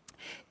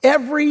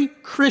 every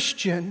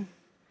Christian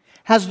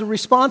has the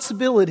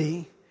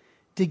responsibility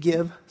to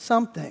give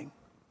something.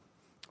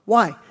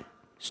 Why?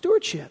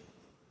 Stewardship.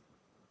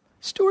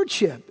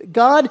 Stewardship.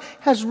 God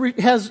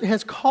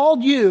has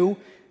called you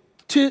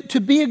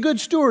to be a good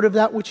steward of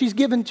that which He's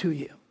given to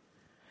you.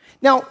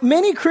 Now,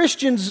 many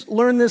Christians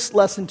learn this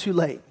lesson too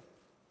late.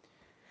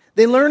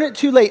 They learn it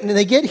too late, and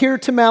they get here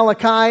to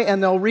Malachi,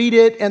 and they'll read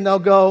it, and they'll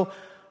go,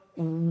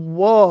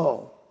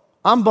 whoa,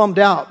 I'm bummed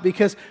out,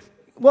 because,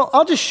 well,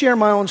 I'll just share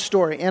my own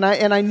story. And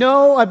I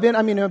know I've been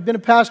a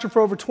pastor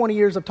for over 20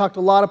 years. I've talked to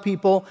a lot of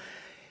people,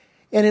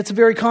 and it's a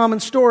very common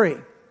story.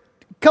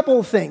 A couple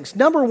of things.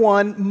 Number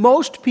one,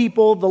 most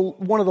people,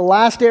 one of the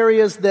last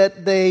areas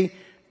that they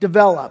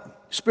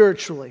develop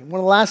spiritually, one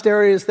of the last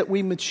areas that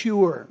we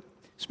mature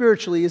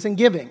spiritually is in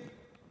giving.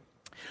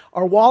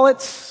 Our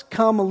wallets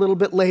come a little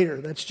bit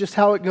later. That's just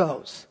how it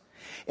goes.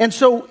 And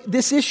so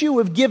this issue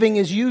of giving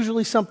is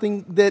usually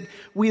something that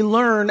we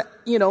learn,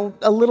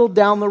 a little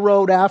down the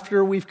road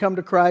after we've come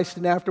to Christ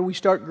and after we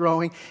start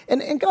growing.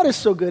 And God is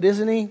so good,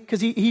 isn't He?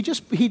 Because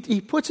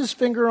He puts His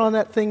finger on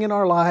that thing in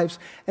our lives,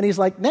 and He's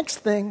like, next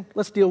thing,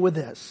 let's deal with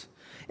this.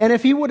 And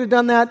if He would have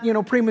done that,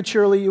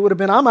 prematurely, you would have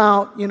been, I'm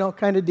out,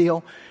 kind of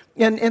deal.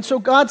 And so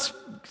God's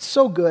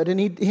so good, and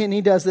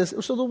he does this.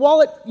 So the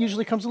wallet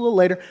usually comes a little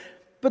later.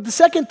 But the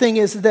second thing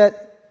is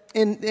that,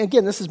 and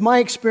again, this is my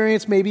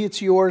experience. Maybe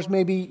it's yours.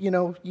 Maybe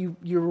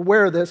you're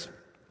aware of this.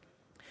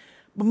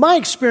 But my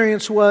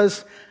experience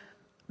was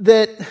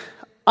that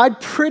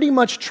I'd pretty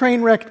much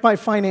train wrecked my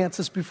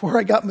finances before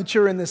I got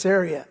mature in this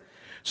area.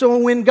 So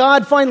when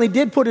God finally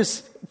did put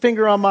His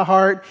finger on my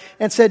heart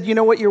and said, you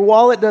know what, your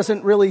wallet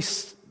doesn't really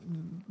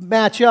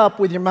match up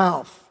with your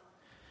mouth.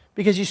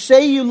 Because you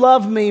say you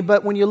love me,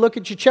 but when you look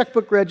at your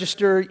checkbook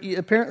register,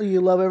 apparently you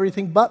love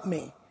everything but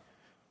me.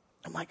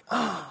 I'm like,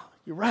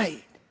 you're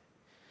right.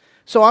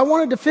 So I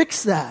wanted to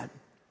fix that.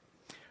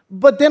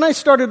 But then I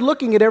started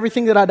looking at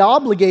everything that I'd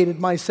obligated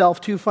myself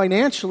to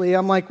financially.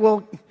 I'm like,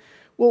 well,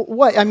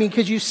 what? I mean,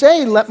 because you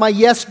say, let my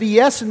yes be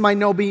yes and my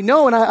no be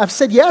no. And I've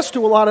said yes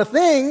to a lot of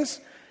things.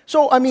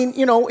 So, I mean,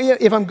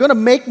 if I'm going to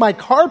make my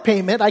car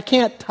payment, I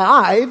can't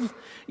tithe.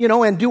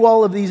 And do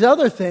all of these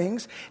other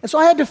things. And so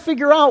I had to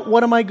figure out,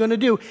 what am I going to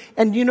do?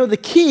 And the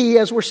key,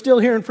 as we're still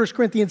here in 1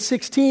 Corinthians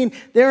 16,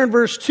 there in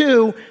verse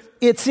 2,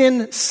 it's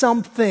in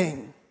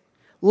something.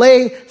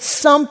 Lay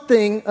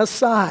something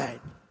aside.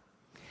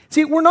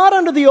 See, we're not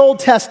under the Old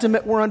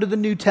Testament, we're under the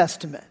New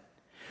Testament.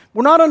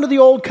 We're not under the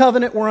Old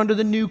Covenant, we're under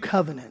the New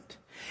Covenant.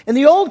 And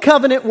the Old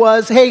Covenant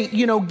was, hey,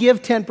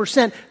 give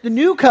 10%. The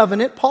New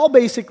Covenant, Paul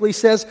basically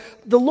says,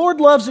 the Lord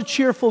loves a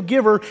cheerful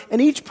giver,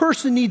 and each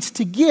person needs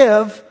to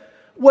give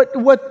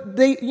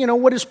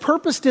what is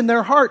purposed in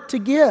their heart to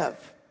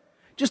give,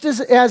 just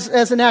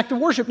as an act of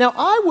worship. Now,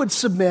 I would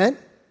submit,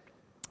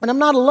 and I'm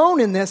not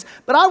alone in this,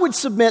 but I would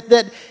submit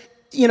that,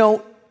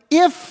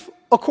 if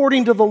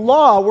according to the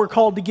law we're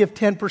called to give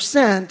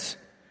 10%,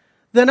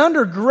 then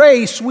under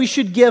grace we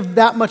should give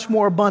that much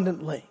more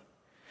abundantly.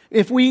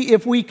 If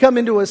we come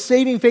into a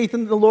saving faith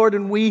in the Lord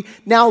and we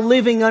now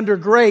living under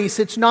grace,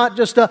 it's not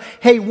just a,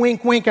 hey,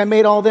 wink, wink, I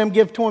made all them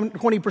give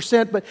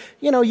 20%, but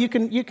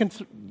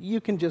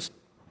you can just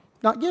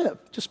not give.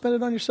 Just spend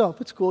it on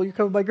yourself. It's cool. You're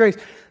covered by grace.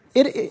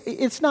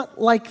 It's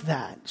not like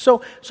that.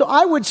 So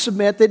I would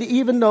submit that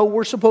even though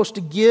we're supposed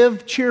to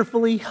give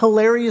cheerfully,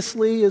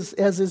 hilariously, as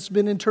it's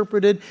been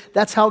interpreted,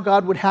 that's how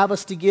God would have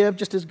us to give,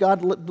 just as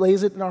God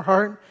lays it in our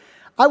heart.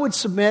 I would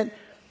submit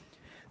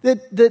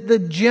that the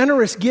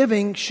generous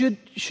giving should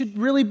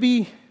really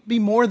be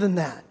more than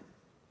that.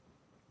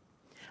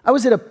 I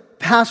was at a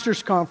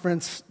pastor's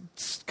conference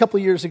a couple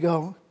of years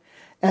ago,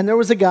 and there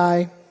was a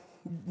guy,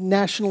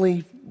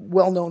 nationally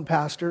well-known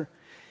pastor,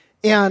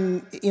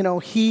 and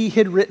he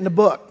had written a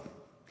book,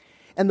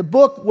 and the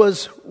book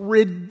was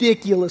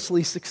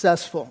ridiculously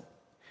successful.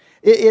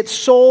 It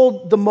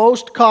sold the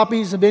most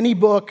copies of any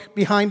book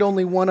behind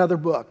only one other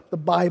book, the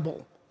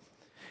Bible.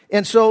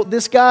 And so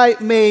this guy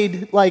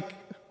made like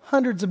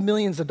hundreds of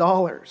millions of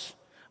dollars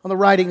on the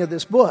writing of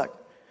this book.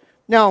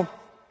 Now,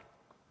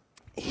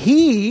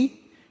 he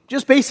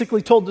just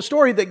basically told the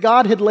story that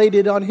God had laid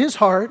it on his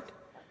heart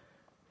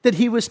that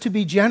he was to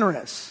be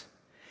generous.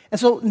 And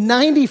so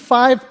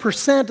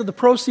 95% of the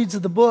proceeds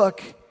of the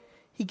book,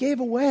 he gave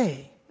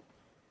away.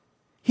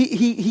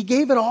 He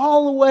gave it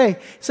all away.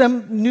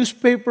 Some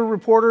newspaper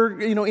reporter,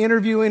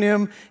 interviewing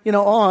him, I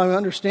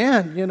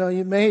understand, you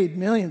made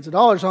millions of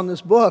dollars on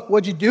this book.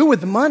 What'd you do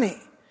with the money?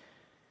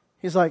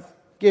 He's like,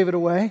 gave it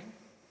away.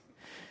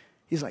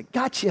 He's like,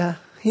 gotcha,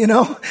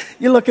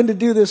 you're looking to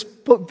do this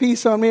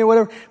piece on me or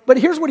whatever. But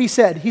here's what he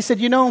said. He said,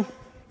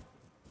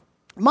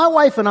 my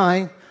wife and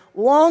I,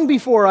 long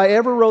before I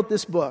ever wrote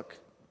this book,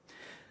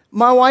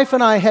 my wife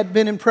and I had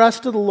been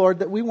impressed to the Lord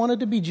that we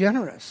wanted to be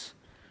generous.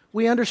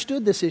 We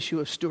understood this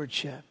issue of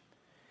stewardship.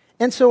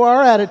 And so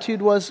our attitude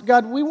was,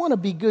 God, we want to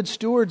be good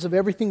stewards of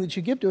everything that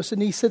you give to us.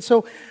 And he said,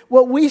 so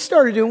what we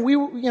started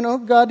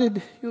doing, God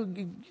had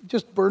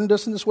just burdened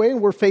us in this way, and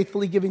we're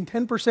faithfully giving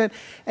 10%.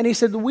 And he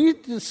said, we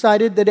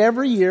decided that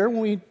every year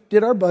when we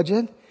did our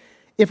budget,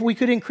 if we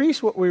could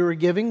increase what we were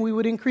giving, we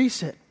would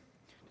increase it.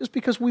 Just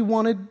because we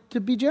wanted to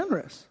be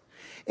generous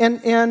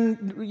and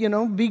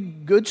be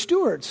good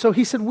stewards. So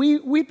he said,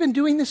 we've been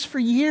doing this for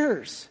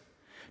years.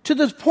 To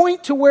the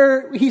point to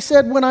where he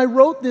said, when I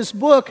wrote this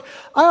book,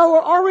 I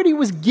already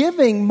was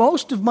giving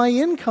most of my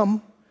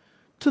income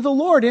to the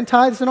Lord in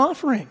tithes and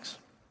offerings.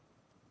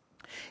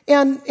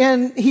 And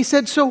he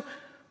said, so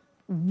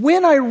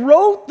when I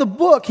wrote the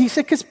book, he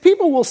said, because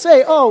people will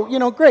say,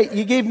 great,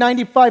 you gave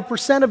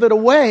 95% of it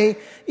away.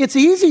 It's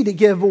easy to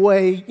give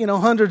away,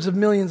 hundreds of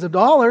millions of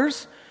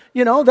dollars.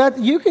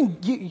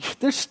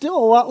 There's still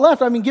a lot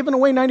left. I mean, giving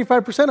away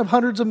 95% of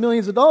hundreds of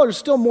millions of dollars is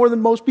still more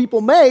than most people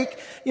make.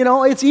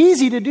 It's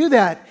easy to do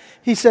that.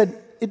 He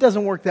said, it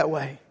doesn't work that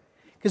way.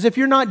 Because if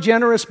you're not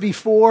generous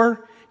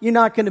before, you're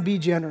not going to be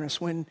generous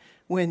when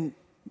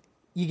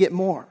you get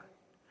more.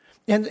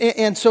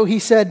 And so he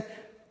said,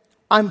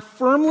 I'm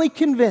firmly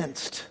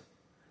convinced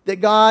that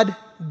God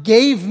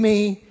gave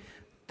me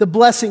the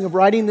blessing of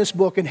writing this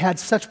book and had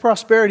such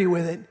prosperity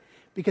with it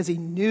because he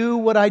knew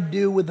what I'd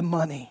do with the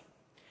money.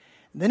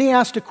 Then he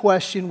asked a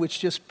question which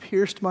just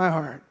pierced my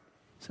heart.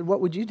 He said, what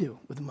would you do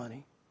with the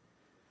money?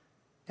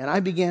 And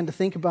I began to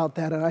think about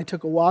that, and I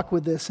took a walk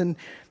with this. And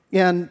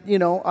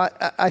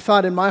I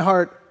thought in my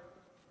heart,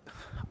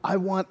 I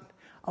want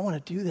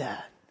to do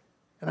that.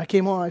 And I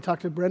came home, I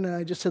talked to Brenda, and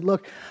I just said,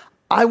 look,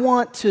 I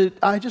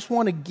just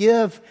want to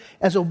give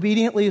as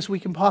obediently as we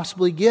can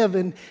possibly give.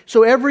 And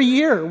so every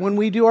year when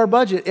we do our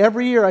budget,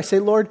 every year I say,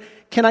 Lord,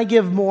 can I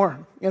give more?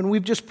 And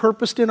we've just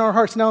purposed in our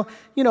hearts. Now,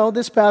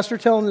 this pastor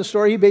telling the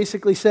story, he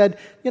basically said,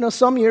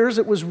 some years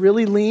it was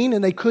really lean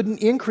and they couldn't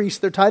increase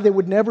their tithe. They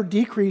would never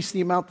decrease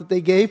the amount that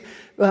they gave.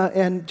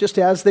 And just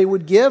as they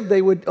would give,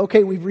 they would,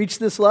 okay, we've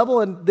reached this level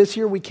and this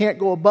year we can't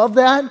go above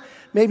that.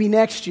 Maybe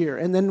next year.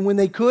 And then when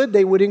they could,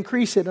 they would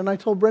increase it. And I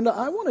told Brenda,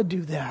 I want to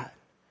do that.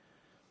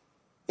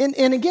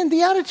 And again,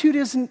 the attitude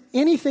isn't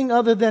anything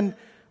other than,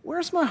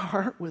 where's my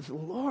heart with the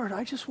Lord?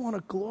 I just want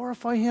to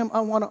glorify him.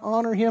 I want to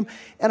honor him.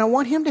 And I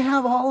want him to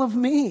have all of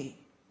me.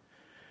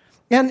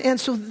 And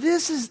so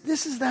this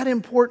is that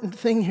important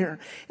thing here.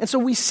 And so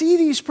we see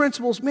these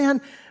principles.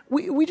 Man,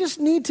 we just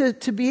need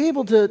to be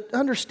able to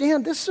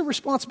understand this is a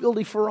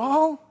responsibility for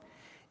all.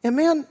 And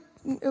man,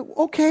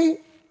 okay,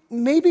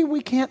 maybe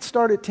we can't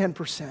start at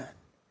 10%.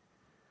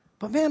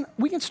 But man,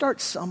 we can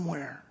start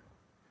somewhere.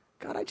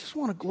 God, I just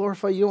want to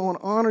glorify you. I want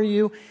to honor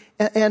you.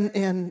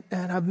 And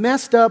I've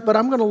messed up, but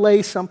I'm going to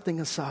lay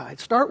something aside.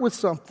 Start with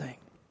something.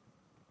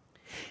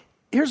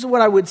 Here's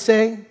what I would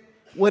say.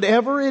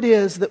 Whatever it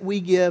is that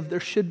we give, there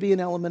should be an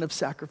element of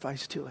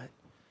sacrifice to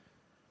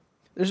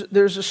it.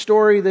 There's a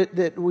story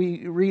that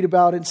we read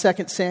about in 2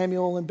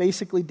 Samuel, and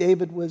basically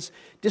David was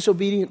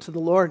disobedient to the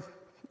Lord.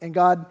 And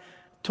God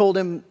told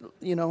him,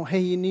 hey,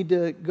 you need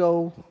to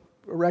go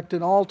erect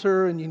an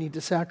altar, and you need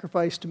to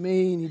sacrifice to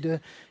me. You need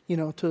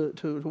to,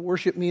 to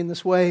worship me in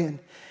this way. And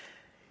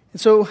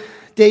so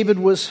David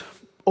was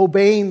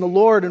obeying the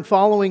Lord and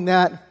following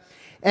that.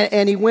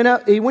 And he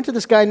went to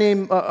this guy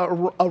named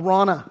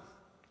Araunah.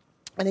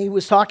 And he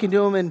was talking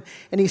to him,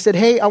 and he said,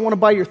 hey, I want to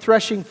buy your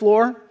threshing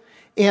floor,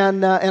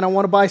 and I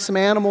want to buy some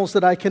animals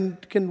that I can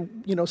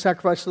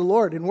sacrifice to the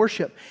Lord and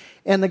worship.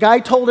 And the guy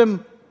told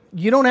him,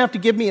 you don't have to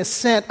give me a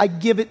cent, I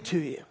give it to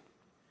you.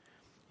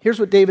 Here's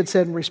what David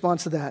said in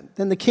response to that.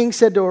 Then the king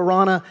said to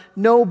Araunah,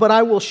 no, but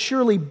I will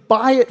surely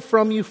buy it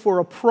from you for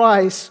a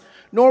price,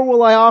 nor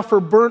will I offer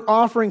burnt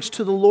offerings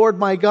to the Lord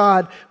my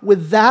God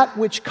with that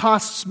which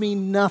costs me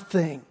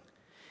nothing.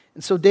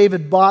 And so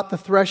David bought the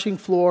threshing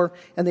floor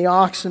and the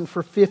oxen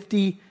for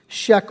 50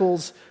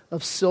 shekels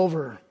of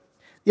silver.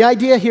 The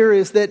idea here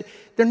is that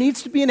there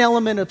needs to be an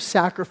element of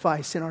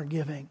sacrifice in our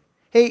giving.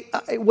 Hey,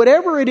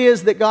 whatever it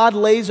is that God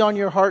lays on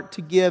your heart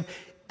to give,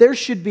 there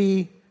should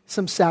be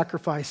some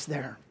sacrifice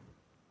there.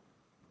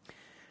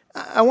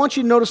 I want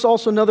you to notice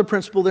also another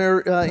principle there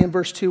in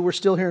verse 2. We're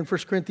still here in 1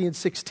 Corinthians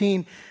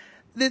 16.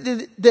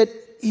 That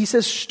he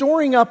says,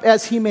 storing up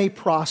as he may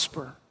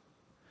prosper.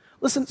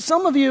 Listen,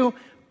 some of you,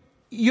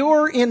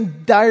 you're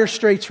in dire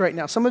straits right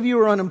now. Some of you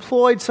are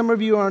unemployed. Some of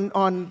you are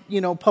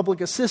on public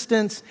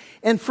assistance.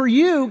 And for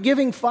you,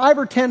 giving $5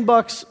 or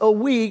 $10 a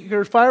week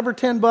or $5 or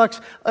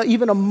 $10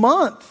 even a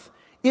month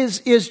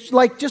is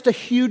like just a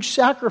huge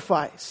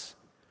sacrifice.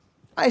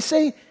 I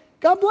say,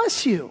 God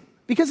bless you.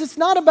 Because it's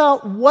not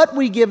about what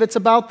we give, it's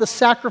about the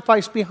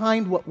sacrifice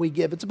behind what we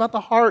give. It's about the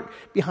heart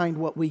behind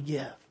what we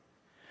give.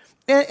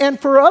 And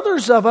for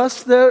others of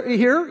us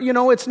here,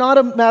 it's not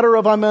a matter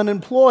of I'm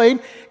unemployed.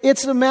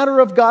 It's a matter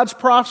of God's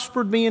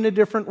prospered me in a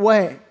different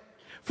way.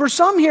 For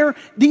some here,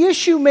 the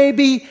issue may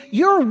be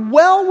you're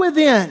well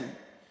within.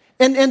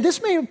 And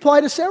this may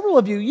apply to several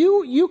of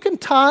you. You can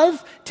tithe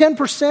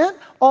 10%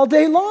 all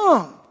day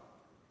long.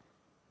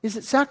 Is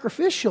it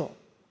sacrificial?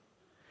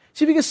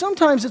 See, because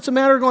sometimes it's a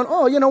matter of going,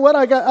 oh, you know what,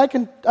 I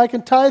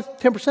can tithe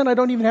 10%, I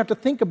don't even have to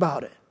think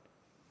about it.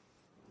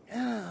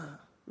 Yeah,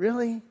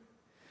 really?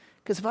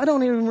 Because if I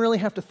don't even really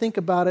have to think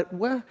about it,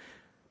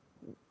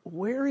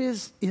 where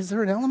is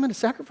there an element of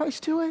sacrifice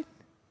to it?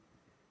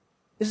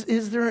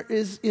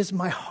 Is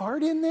my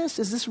heart in this?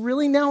 Is this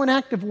really now an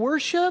act of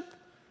worship?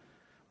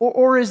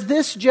 Or is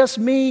this just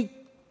me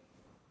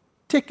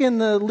ticking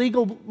the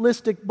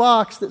legalistic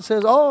box that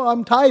says, oh,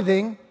 I'm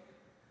tithing,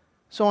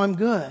 so I'm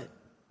good?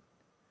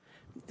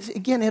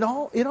 Again, it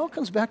all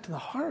comes back to the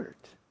heart.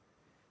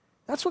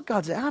 That's what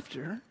God's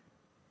after.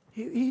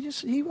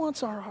 He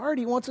wants our heart.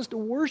 He wants us to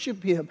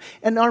worship Him.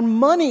 And our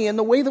money and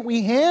the way that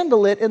we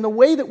handle it and the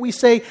way that we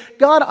say,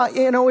 God,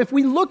 if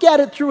we look at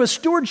it through a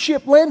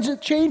stewardship lens,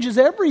 it changes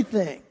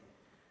everything.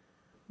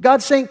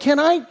 God's saying, can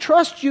I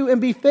trust you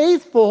and be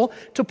faithful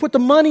to put the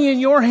money in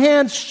your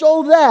hands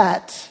so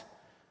that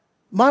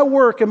my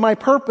work and my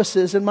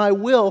purposes and my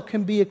will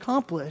can be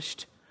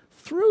accomplished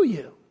through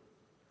you?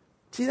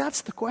 See,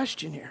 that's the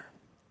question here.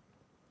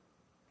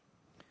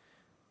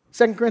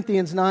 2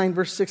 Corinthians 9,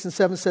 verse 6 and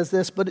 7 says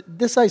this, but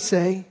this I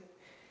say,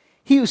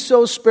 he who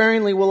sows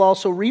sparingly will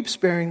also reap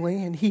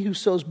sparingly, and he who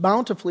sows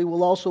bountifully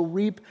will also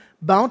reap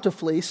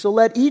bountifully. So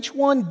let each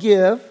one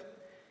give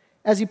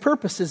as he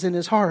purposes in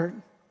his heart,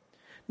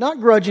 not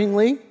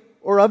grudgingly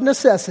or of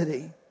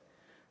necessity,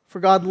 for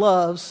God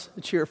loves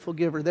a cheerful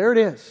giver. There it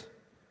is.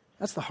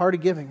 That's the heart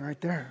of giving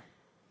right there.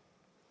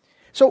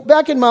 So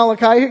back in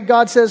Malachi,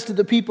 God says to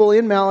the people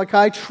in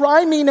Malachi,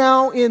 try me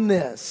now in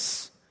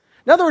this.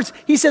 In other words,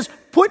 He says,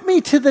 put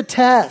me to the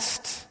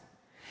test.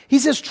 He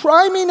says,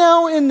 try me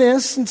now in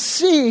this and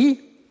see if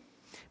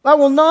I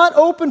will not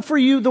open for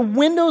you the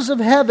windows of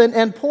heaven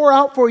and pour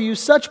out for you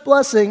such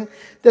blessing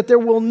that there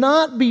will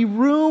not be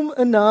room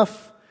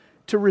enough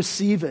to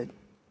receive it.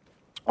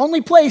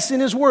 Only place in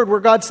His Word where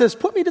God says,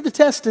 put me to the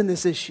test in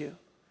this issue.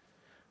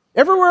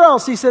 Everywhere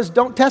else He says,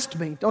 don't test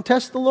me, don't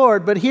test the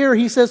Lord. But here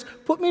He says,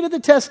 put me to the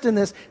test in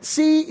this.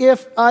 See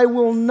if I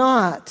will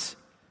not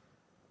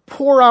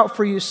pour out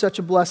for you such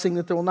a blessing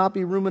that there will not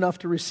be room enough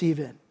to receive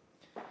it.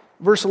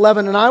 Verse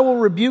 11, and I will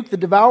rebuke the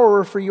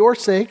devourer for your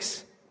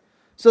sakes,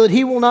 so that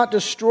he will not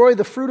destroy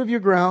the fruit of your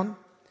ground,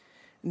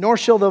 nor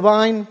shall the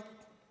vine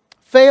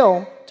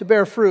fail to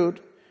bear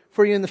fruit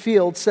for you in the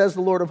field, says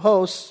the Lord of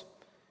hosts.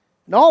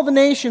 And all the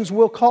nations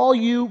will call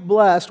you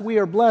blessed. We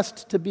are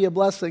blessed to be a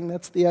blessing.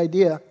 That's the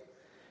idea.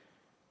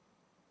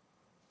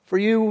 For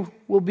you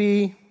will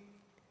be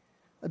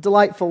a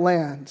delightful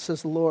land,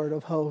 says the Lord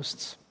of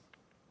hosts.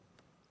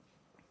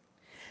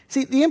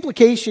 See, the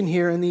implication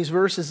here in these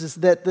verses is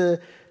that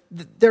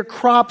their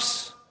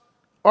crops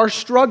are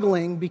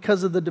struggling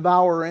because of the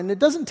devourer. And it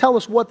doesn't tell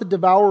us what the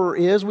devourer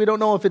is. We don't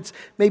know if it's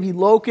maybe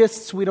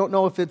locusts. We don't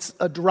know if it's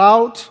a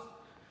drought.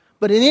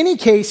 But in any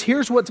case,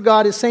 here's what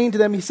God is saying to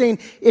them. He's saying,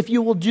 if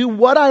you will do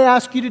what I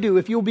ask you to do,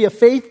 if you will be a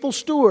faithful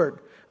steward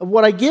of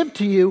what I give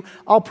to you,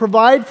 I'll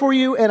provide for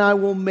you and I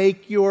will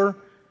make your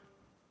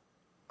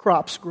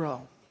crops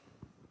grow.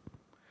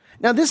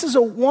 Now, this is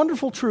a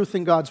wonderful truth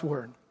in God's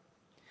Word.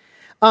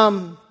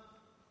 And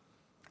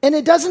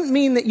it doesn't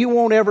mean that you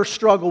won't ever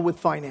struggle with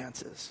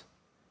finances.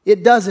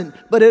 It doesn't.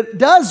 But it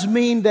does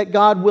mean that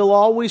God will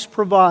always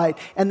provide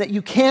and that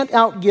you can't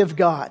outgive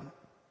God.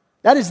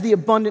 That is the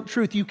abundant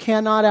truth. You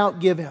cannot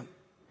outgive Him.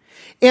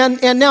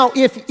 And now,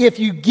 if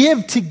you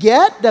give to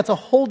get, that's a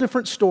whole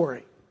different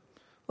story.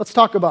 Let's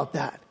talk about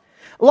that.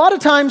 A lot of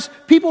times,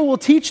 people will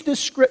teach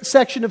this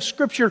section of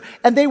Scripture,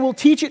 and they will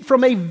teach it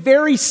from a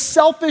very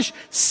selfish,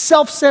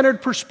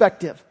 self-centered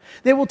perspective.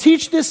 They will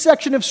teach this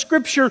section of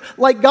Scripture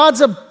like God's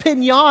a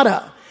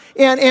piñata,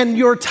 and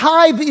your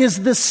tithe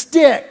is the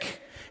stick.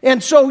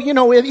 And so,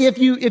 if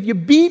you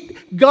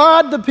beat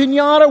God, the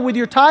piñata, with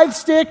your tithe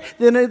stick,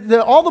 then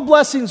all the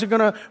blessings are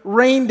going to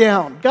rain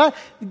down. God,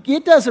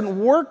 it doesn't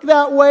work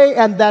that way,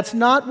 and that's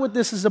not what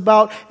this is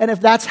about. And if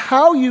that's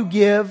how you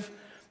give,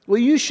 well,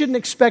 you shouldn't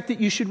expect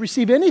that you should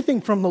receive anything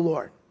from the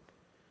Lord.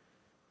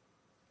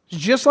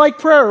 Just like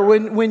prayer,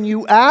 when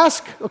you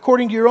ask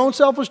according to your own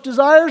selfish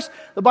desires,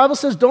 the Bible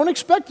says don't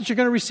expect that you're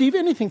going to receive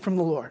anything from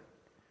the Lord.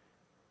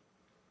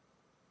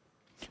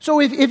 So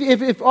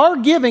if our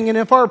giving and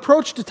if our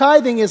approach to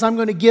tithing is I'm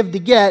going to give to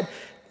get,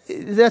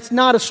 that's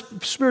not a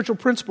spiritual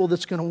principle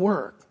that's going to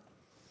work.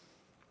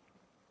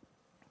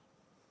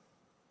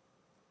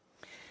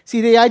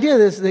 See, the idea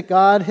is that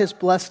God has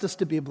blessed us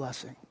to be a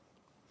blessing.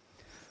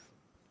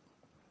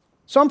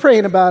 So I'm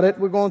praying about it.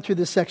 We're going through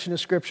this section of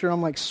Scripture.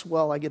 I'm like,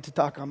 swell, I get to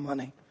talk on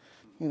money.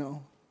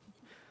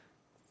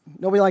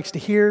 Nobody likes to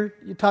hear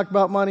you talk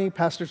about money.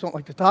 Pastors don't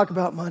like to talk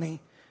about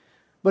money.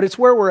 But it's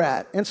where we're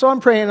at. And so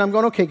I'm praying. I'm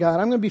going, okay, God,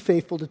 I'm going to be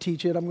faithful to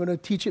teach it. I'm going to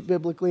teach it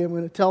biblically. I'm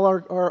going to tell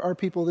our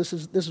people this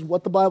is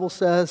what the Bible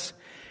says.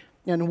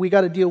 And we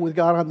got to deal with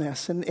God on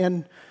this.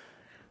 And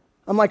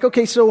I'm like,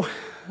 okay, so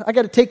I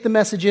got to take the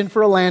message in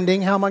for a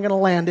landing. How am I going to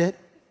land it?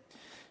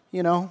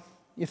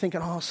 You're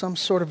thinking, some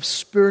sort of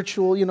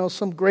spiritual,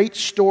 some great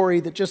story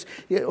that just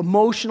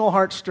emotional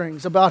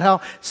heartstrings about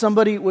how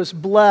somebody was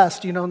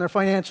blessed, in their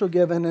financial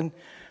giving. And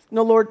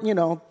the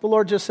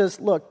Lord just says,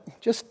 look,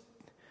 just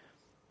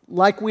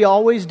like we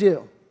always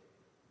do.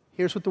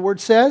 Here's what the Word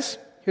says.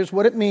 Here's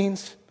what it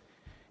means.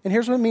 And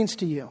here's what it means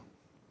to you.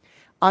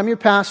 I'm your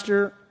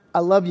pastor. I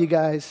love you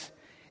guys.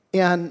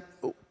 And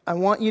I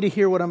want you to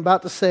hear what I'm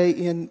about to say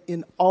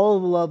in all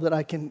of the love that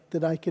I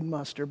can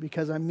muster,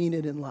 because I mean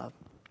it in love.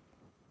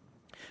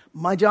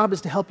 My job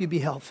is to help you be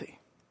healthy.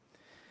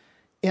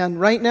 And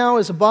right now,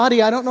 as a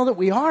body, I don't know that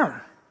we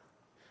are.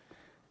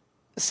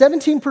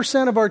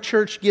 17% of our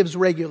church gives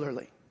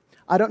regularly.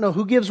 I don't know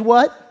who gives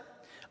what.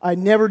 I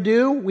never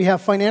do. We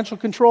have financial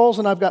controls,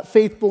 and I've got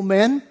faithful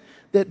men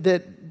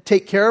that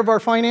take care of our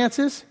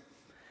finances.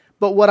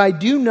 But what I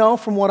do know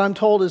from what I'm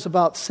told is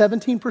about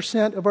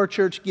 17% of our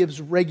church gives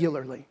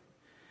regularly,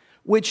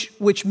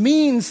 which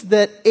means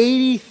that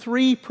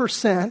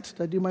 83%,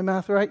 did I do my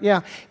math right?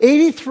 Yeah,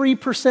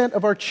 83%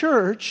 of our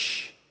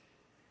church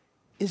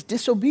is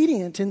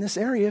disobedient in this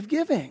area of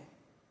giving.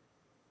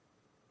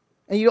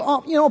 And you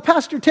know,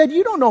 Pastor Ted,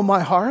 you don't know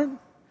my heart.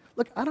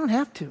 Look, I don't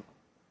have to.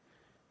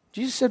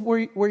 Jesus said,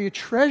 where your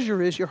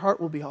treasure is, your heart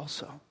will be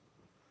also.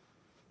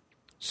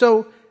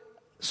 So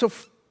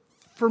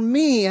for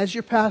me, as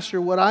your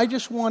pastor, what I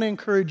just want to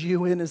encourage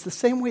you in is the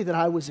same way that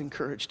I was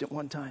encouraged at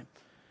one time.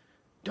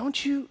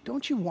 Don't you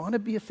want to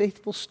be a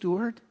faithful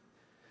steward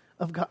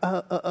of God,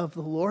 of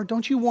the Lord?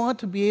 Don't you want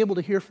to be able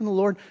to hear from the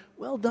Lord,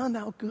 well done,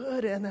 thou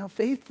good and thou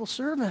faithful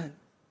servant?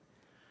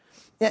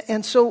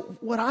 And so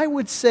what I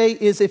would say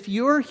is, if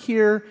you're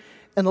here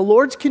and the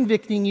Lord's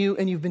convicting you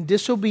and you've been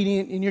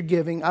disobedient in your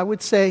giving, I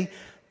would say,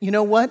 you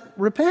know what?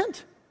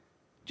 Repent.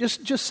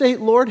 Just say,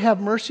 Lord,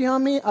 have mercy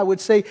on me. I would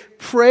say,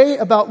 pray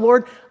about,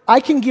 Lord, I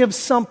can give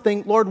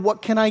something. Lord,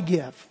 what can I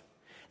give?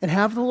 And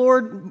have the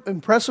Lord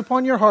impress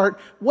upon your heart,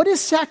 what is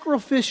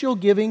sacrificial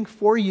giving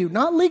for you?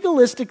 Not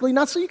legalistically,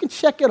 not so you can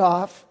check it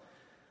off,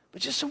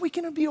 but just so we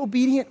can be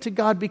obedient to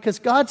God, because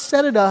God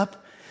set it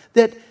up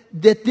that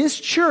this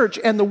church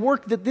and the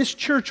work that this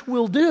church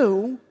will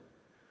do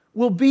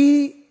will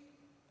be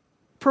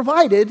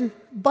provided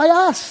by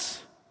us.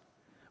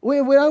 We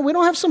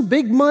don't have some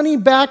big money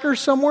backer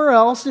somewhere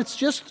else. It's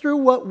just through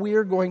what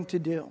we're going to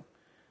do.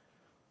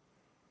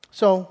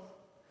 So,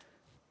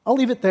 I'll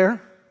leave it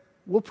there.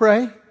 We'll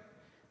pray, and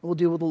we'll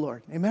deal with the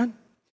Lord. Amen?